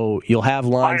 So you'll have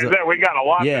lines. Like I said, we got a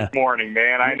lot this morning,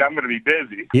 man. I'm going to be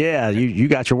busy. Yeah, you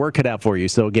got your work cut out for you.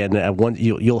 So again,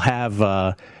 you'll have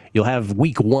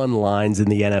week one lines in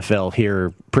the NFL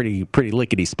here, pretty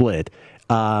lickety split.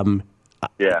 Then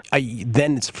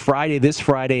it's Friday. This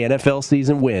Friday, NFL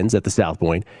season wins at the South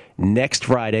Point. Next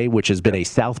Friday, which has been a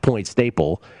South Point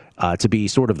staple, to be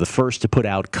sort of the first to put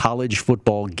out college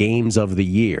football games of the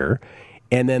year.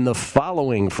 And then the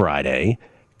following Friday,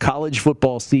 college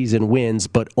football season wins,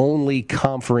 but only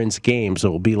conference games. So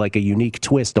it'll be like a unique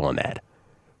twist on that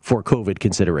for COVID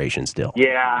consideration still.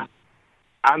 Yeah,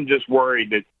 I'm just worried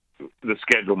that the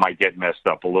schedule might get messed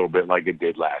up a little bit like it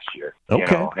did last year.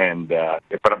 Okay.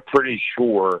 But I'm pretty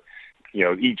sure,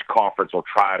 each conference will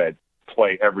try to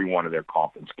play every one of their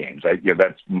conference games.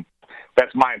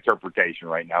 That's my interpretation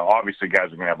right now. Obviously, guys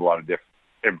are going to have a lot of different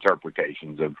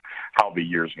interpretations of how the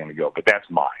year's going to go, but that's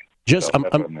mine. That's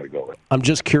what I'm going to go with. I'm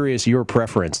just curious your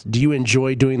preference. Do you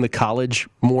enjoy doing the college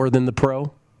more than the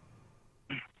pro?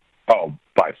 Oh,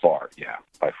 by far, yeah,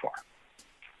 by far.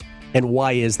 And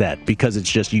why is that? Because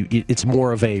it's just it's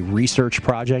more of a research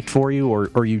project for you,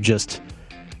 or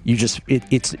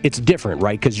it's different,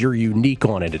 right? Because you're unique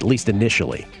on it, at least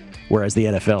initially. Whereas the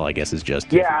NFL, I guess, is just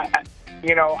different.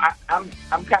 I'm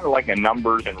kind of like a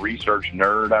numbers and research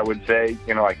nerd, I would say.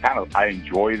 I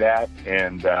enjoy that,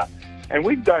 and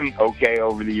we've done okay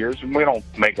over the years. And we don't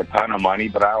make a ton of money,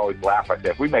 but I always laugh. I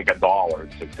say if we make $1,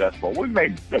 it's successful. We've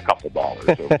made a couple dollars,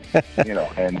 so,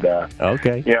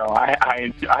 okay.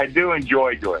 I do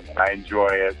enjoy doing it. I enjoy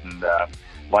it, and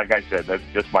like I said, that's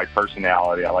just my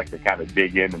personality. I like to kind of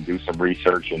dig in and do some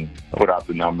research and put out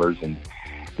the numbers and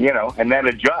then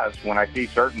adjust when I see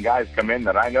certain guys come in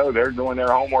that I know they're doing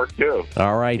their homework too.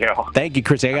 All right. Thank you,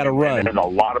 Chris. I got to run. There's a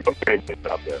lot of opinions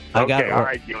out there. All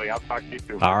right, Gilly. I'll talk to you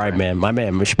soon. All right, man. My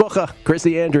man, Mishpucha,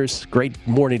 Chrissy Andrews. Great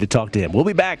morning to talk to him. We'll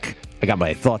be back. I got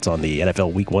my thoughts on the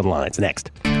NFL Week 1 lines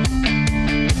next.